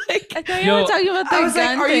was like, I thought you Yo, were talking about the I was like,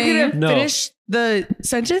 gun "Are you thing. gonna No. finish the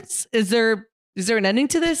sentence? Is there an ending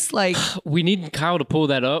to this?" Like, We need Kyle to pull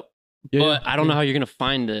that up, but I don't know how you're gonna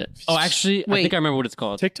find it. Oh, actually, I Wait. think I remember what it's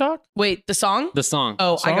called. TikTok? wait, the song? The song.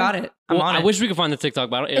 Oh, I Song? got it. I'm Well, on I it. wish we could find the TikTok,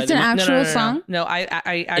 but I don't- It's an it- actual song. No, I it's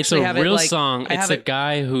actually a have real it like song. I It's have a it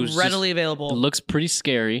guy who's readily just, available. looks pretty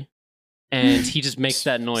scary, and he just makes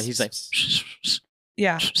that noise. He's like,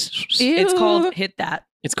 Yeah, it's it's called "Hit That."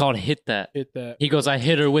 called "Hit That." Hit that. He goes, "I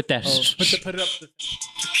hit her with that." Oh, put it up.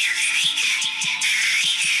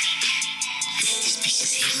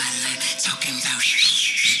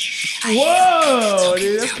 Whoa,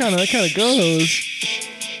 dude, that kind of goes.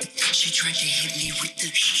 She tried to hit me with the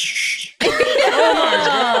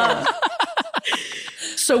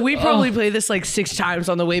So we probably played this like 6 times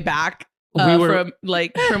on the way back. We were-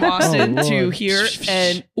 from Austin Oh, to Lord. here,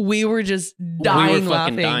 and we were just we dying were fucking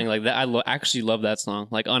laughing. dying like that. I actually love that song,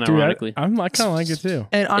 like Dude, unironically. I kind of like it too.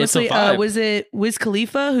 And honestly, vibe. was it Wiz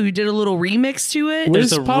Khalifa who did a little remix to it?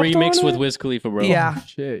 There's Wiz a popped remix on with it? Wiz Khalifa, bro. Yeah. Oh,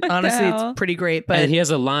 shit. Honestly, hell? it's pretty great. But And he has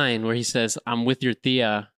a line where he says, "I'm with your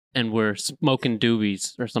Thea and we're smoking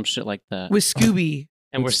doobies" or some shit like that. with Scooby,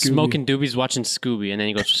 And we're With Scooby. smoking doobies watching Scooby. And then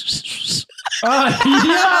he goes,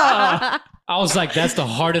 Yeah. I was like, that's the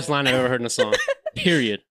hardest line I've ever heard in a song.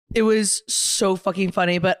 Period. it was so fucking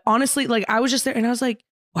funny. But honestly, like I was just there, and I was like,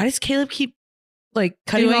 why does Caleb keep like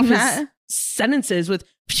cutting Doing off his that? sentences with?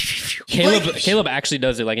 Caleb actually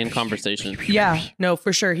does it like in conversation. Yeah, no,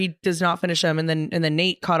 for sure. He does not finish them. And then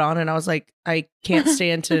Nate caught on, and I was like, I can't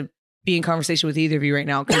stand to be in conversation with either of you right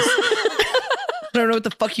now because I don't know what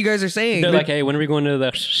the fuck you guys are saying. They're like, hey, when are we going to the...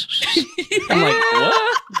 I'm like,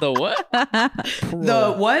 what? The what?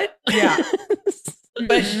 the what? Yeah.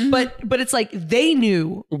 But it's like they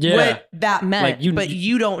knew Yeah. what that meant, Like, you- but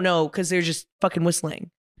you don't know because they're just fucking whistling.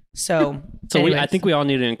 So, So I anyways. think we all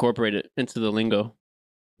need to incorporate it into the lingo.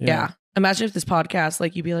 yeah. Imagine if this podcast,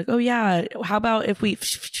 like, you'd be like, oh yeah, how about if we,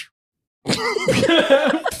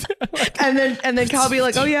 and then Cal be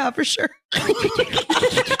like, oh yeah, for sure.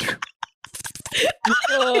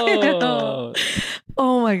 Oh.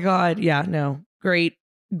 Oh my god, yeah, no, great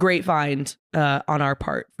find on our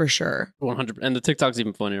part for sure. 100%. And the TikTok's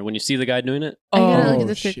even funnier when you see the guy doing it. I gotta look Oh, at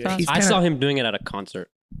the shit. TikTok. He's I kinda- saw him doing it at a concert.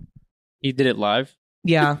 He did it live,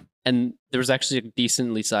 Yeah. and there was actually a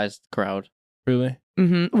decently sized crowd. Really?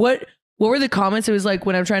 What were the comments? It was like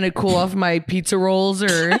when I'm trying to cool off my pizza rolls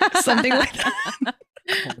or something like that.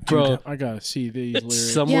 Bro. Dude, I gotta see these lyrics.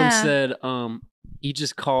 Someone Yeah. said, he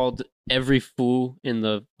just called every fool in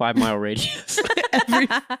the 5 mile radius. Every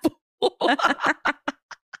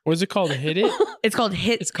What's it called? Hit it? It's called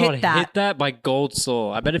Hit. It's called Hit That. Hit That by Gold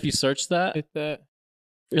Soul. I bet if you search that, Hit that.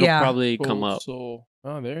 it'll Yeah. probably come Old up. Soul.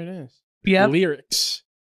 Oh, there it is. Yep. Lyrics.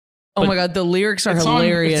 Oh my god, the lyrics are It's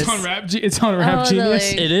hilarious. On Rap, it's on Rap Oh, the Genius.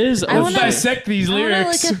 lyrics. It is? I Oh, wanna- shit. Dissect these I wanna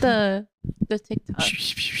lyrics. look at the TikTok.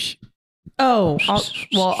 Oh,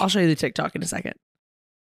 I'll show you the TikTok in a second.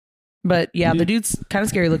 But yeah, the dude's kind of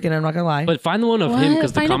scary looking. I'm not gonna lie. But find the one of him What?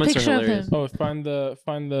 because the Find a comments are picture of hilarious. him. Oh, find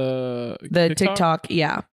the the TikTok,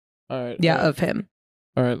 yeah, All right. yeah, all right. of him.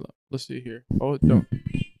 All right, let's see here. Oh, don't.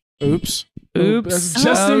 Oops. Oops. That's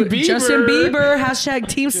Justin Oh, Bieber. Justin Bieber. Hashtag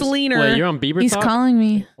Team Just- Selena. Wait, you're on Bieber He's Talk? calling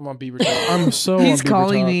me. I'm on Bieber Talk. I'm so He's on Bieber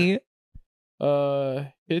calling Talk. me.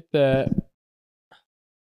 Hit that.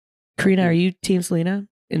 Karina, are you Team Selena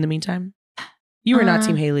in the meantime? You are not Uh,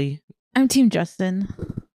 Team Haley. I'm Team Justin.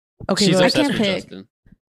 Okay, She's but I obsessed can't with pick. Justin.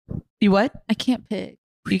 you what? I can't pick.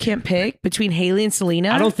 You can't pick between Haley and Selena?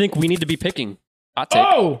 I don't think we need to be picking. Hot take.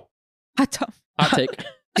 Oh, I don't. Hot take.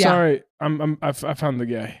 Yeah. sorry. I found the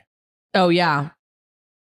guy. Oh, yeah.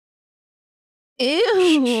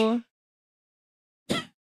 Ew.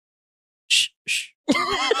 Shh, shh.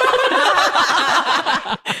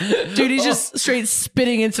 Dude, he's just straight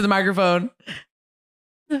spitting into the microphone.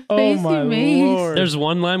 The Oh face my he made. lord. There's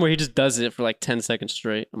one line where he just does it for like 10 seconds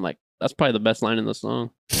straight. I'm like, that's probably the best line in the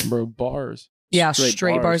song. Bro, bars. Yeah, Straight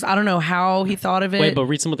straight bars. bars. I don't know how he thought of it. Wait, but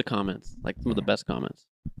read some of the comments. Like some of the best comments.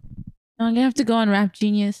 I'm gonna have to go on Rap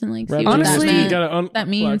Genius and like see Rap what Honestly, that you meant. gotta that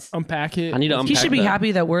means. unpack it. I need to he unpack should be that.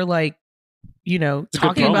 happy that we're like, you know, It's a good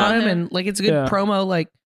talking promo. about him and like it's a good Yeah. promo. Like,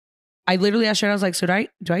 I literally asked her, I was like, so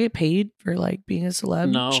do I get paid for like being a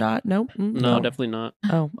celeb No. shot? Nope. No, definitely not.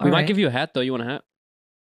 Oh, We might give you a hat though. You want a hat?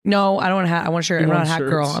 No, I don't want a hat. I want a shirt. You I'm not a want hat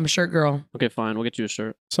girl. shirts? I'm a shirt girl. Okay, fine. We'll get you a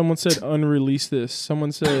shirt. Someone said unrelease this.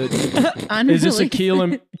 Someone said, is this a Key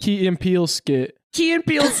and Peele skit? Key and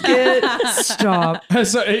Peele skit. Stop.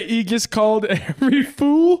 So he gets called every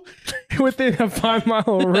fool within a 5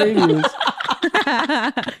 mile radius.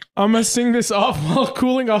 I'm gonna sing this off while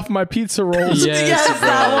cooling off my pizza rolls. Yes, bro,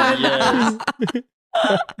 that yes.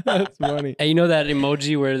 That's funny. Hey, you know that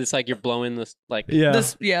emoji where it's like you're blowing this like Yeah.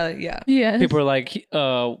 This, yeah. Yes. people are like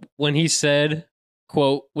when he said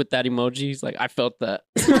quote with that emoji, he's like, I felt that.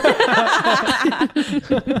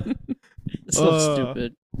 It's so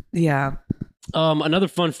stupid. Yeah. Another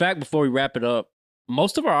fun fact before we wrap it up.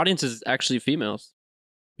 Most of our audience is actually females.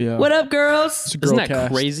 Yeah. What up, girls? It's a Isn't girl that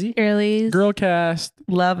cast. crazy? Girlies. Girl cast.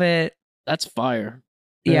 Love it. That's fire.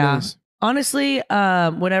 It Yeah. is. Honestly,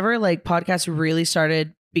 whenever like podcasts really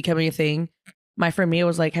started becoming a thing, my friend Mia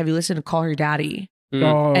was like, have you listened to Call Her Daddy? Mm.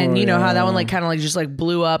 Oh, And you know how that one yeah. like kind of like just like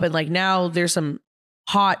blew up, and like now there's some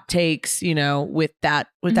hot takes, you know, with that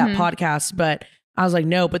Mhm. podcast. But I was like,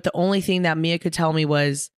 no, but the only thing that Mia could tell me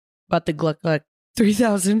was about the Gluck Gluck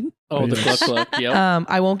 3000. Oh, the Yeah. cluck cluck. Yep.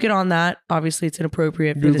 I won't get on that. Obviously, it's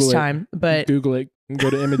inappropriate for this Google it. time. But Google it. Go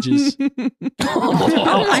to images.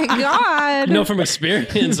 Oh my god. You know from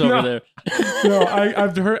experience over there. No,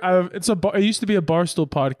 I've heard. It used to be a Barstool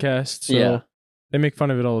podcast. So Yeah. they make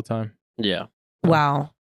fun of it all the time. Yeah.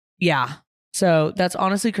 Wow. Yeah. So that's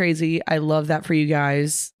honestly crazy. I love that for you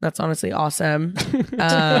guys. That's honestly awesome.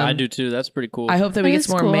 I do too. That's pretty cool. I hope that we That get is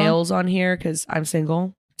some more cool. males on here because I'm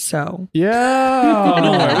single. So. Yeah. Oh,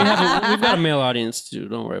 don't worry. We've got a male audience too.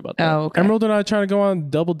 Don't worry about that. Oh, okay. Emerald and I are trying to go on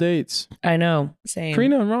double dates. I know. Same.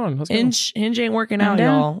 Karina and Ron. Let's go. Hinge ain't working I'm out,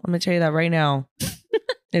 down. y'all. I'm gonna tell you that right now.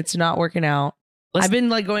 It's not working out. Let's- I've been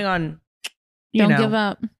like going on. You Don't know, give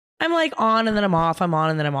up. I'm like on and then I'm off. I'm on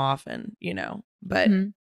and then I'm off, and but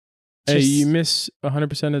Mhm. Hey, just- you miss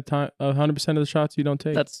 100% of the time. 100% of the shots you don't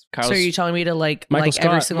take. That's Kyle's, So are you telling me to like Michael every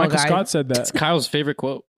Scott. single Michael guy? Scott said that's that. Kyle's favorite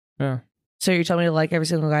quote. Yeah. So you're telling me to like every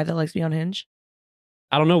single guy that likes me on Hinge?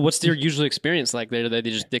 I don't know. What's their usual experience like? Are they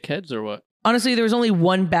just dickheads or what? Honestly, there was only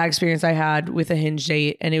one bad experience I had with a Hinge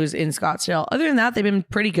date, and it was in Scottsdale. Other than that, they've been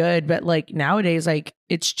pretty good. But like nowadays, like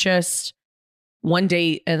it's just one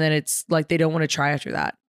date, and then it's like they don't want to try after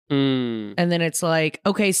that. Mm. And then it's like,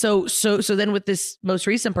 okay, so then with this most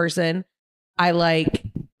recent person, I like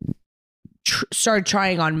started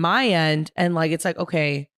trying on my end, and like it's like,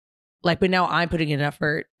 okay, like, but now I'm putting in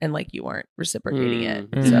effort, and like you weren't reciprocating it.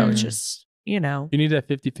 So Mm. it's just, You need that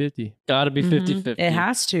 50-50. Gotta be Mhm. 50-50. It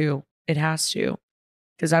has to.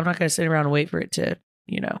 Because I'm not going to sit around and wait for it to,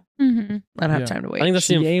 Mhm. I don't have Yeah. time to wait. I think that's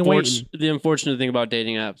She ain't waiting. the unfortunate thing about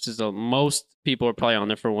dating apps is that most people are probably on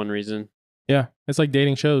there for one reason. Yeah. It's like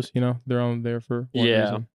dating shows, they're on there for one Yeah.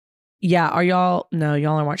 reason. Yeah. Are y'all, no,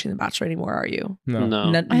 y'all aren't watching The Bachelor anymore, are you? No. No.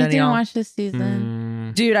 None I of didn't y'all. watch this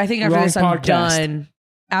season. Dude, I think after Wrong this, I'm podcast. done.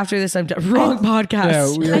 After this, I'm done. Wrong podcast.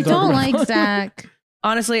 Yeah, we were I talking don't about- like Zach.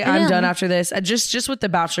 Honestly, I I'm know. done after this. Just with the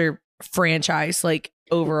Bachelor franchise, like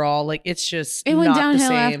overall, like it's just It went not the downhill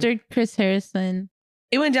same. after Chris Harrison.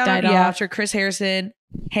 It went down, died yeah, off. after Chris Harrison,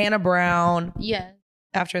 Hannah Brown. Yeah.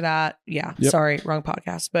 After that, yeah. Yep. Sorry, wrong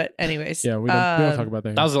podcast. But anyways, Yeah, we don't talk about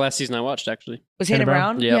that. That was the last season I watched, actually. Was Hannah Hannah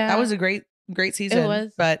Brown? Brown? Yeah. That was a great season. It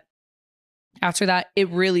was. But after that, it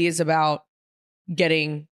really is about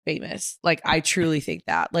getting famous. Like I truly think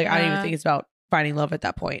that. Like I don't even Yeah. think it's about finding love at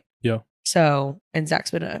that point. Yeah. So, and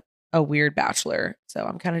Zach's been a weird bachelor. So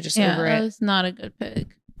I'm kind of just Yeah, over that it. was not a good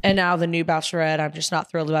pick. And now the new Bachelorette, I'm just not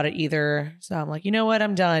thrilled about it either. So I'm like, you know what?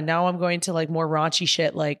 I'm done. Now I'm going to like more raunchy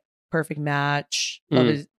shit like Perfect Match. Love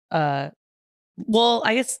is well,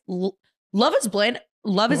 I guess Love is Blind.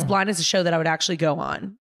 Love is Blind is a show that I would actually go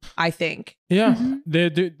on, I think. Yeah. Mhm.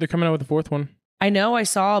 They're coming out with the fourth one. I know I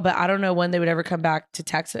saw, but I don't know when they would ever come back to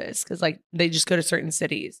Texas because like they just go to certain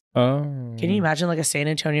cities. Oh. Can you imagine like a San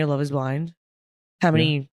Antonio Love is Blind? How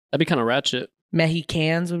many That'd be kind of ratchet.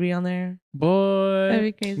 Mexicans would be on there? Boy. That'd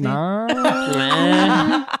be crazy. Nah.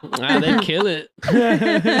 Nah, they'd kill it.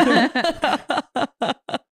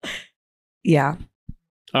 Yeah.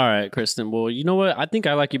 All right, Kristen. Well, you know what? I think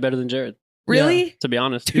I like you better than Jared, Really? to be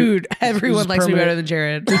honest. Dude, everyone is likes me better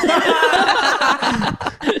permanent. than Jared.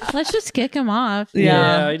 Let's just kick him off.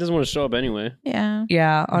 Yeah. He doesn't want to show up anyway. Yeah.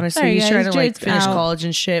 Yeah, honestly, Sorry, he's guys, trying to like Jared's finish out. college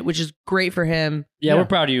and shit, which is great for him. Yeah, Yeah. we're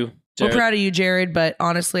proud of you, Jared. We're proud of you, Jared, but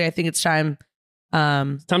honestly, I think it's time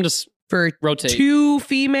Time to for rotate. 2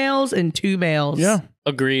 females and 2 males. Yeah.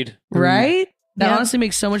 Agreed. Right? That Yeah. honestly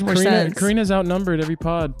makes so much more sense. Karina's outnumbered every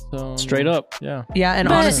pod. So Straight up. Yeah. Yeah, and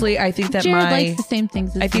But honestly, I think that Jared likes the same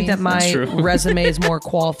things as I think me, that so- my That's true. resume is more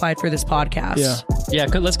qualified for this podcast. Yeah. Yeah,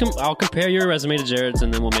 I'll compare your resume to Jared's,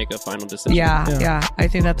 and then we'll make a final decision. Yeah, Yeah. yeah. I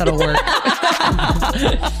think that'll work.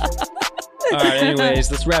 All right. Anyways,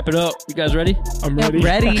 let's wrap it up. You guys ready? I'm Yep. ready.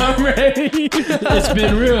 Ready. I'm ready. It's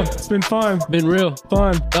been real. It's been fun. Been real.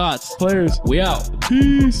 Fun. Thoughts. Players. We out.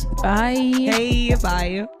 Peace. Bye. Hey,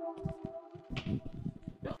 bye.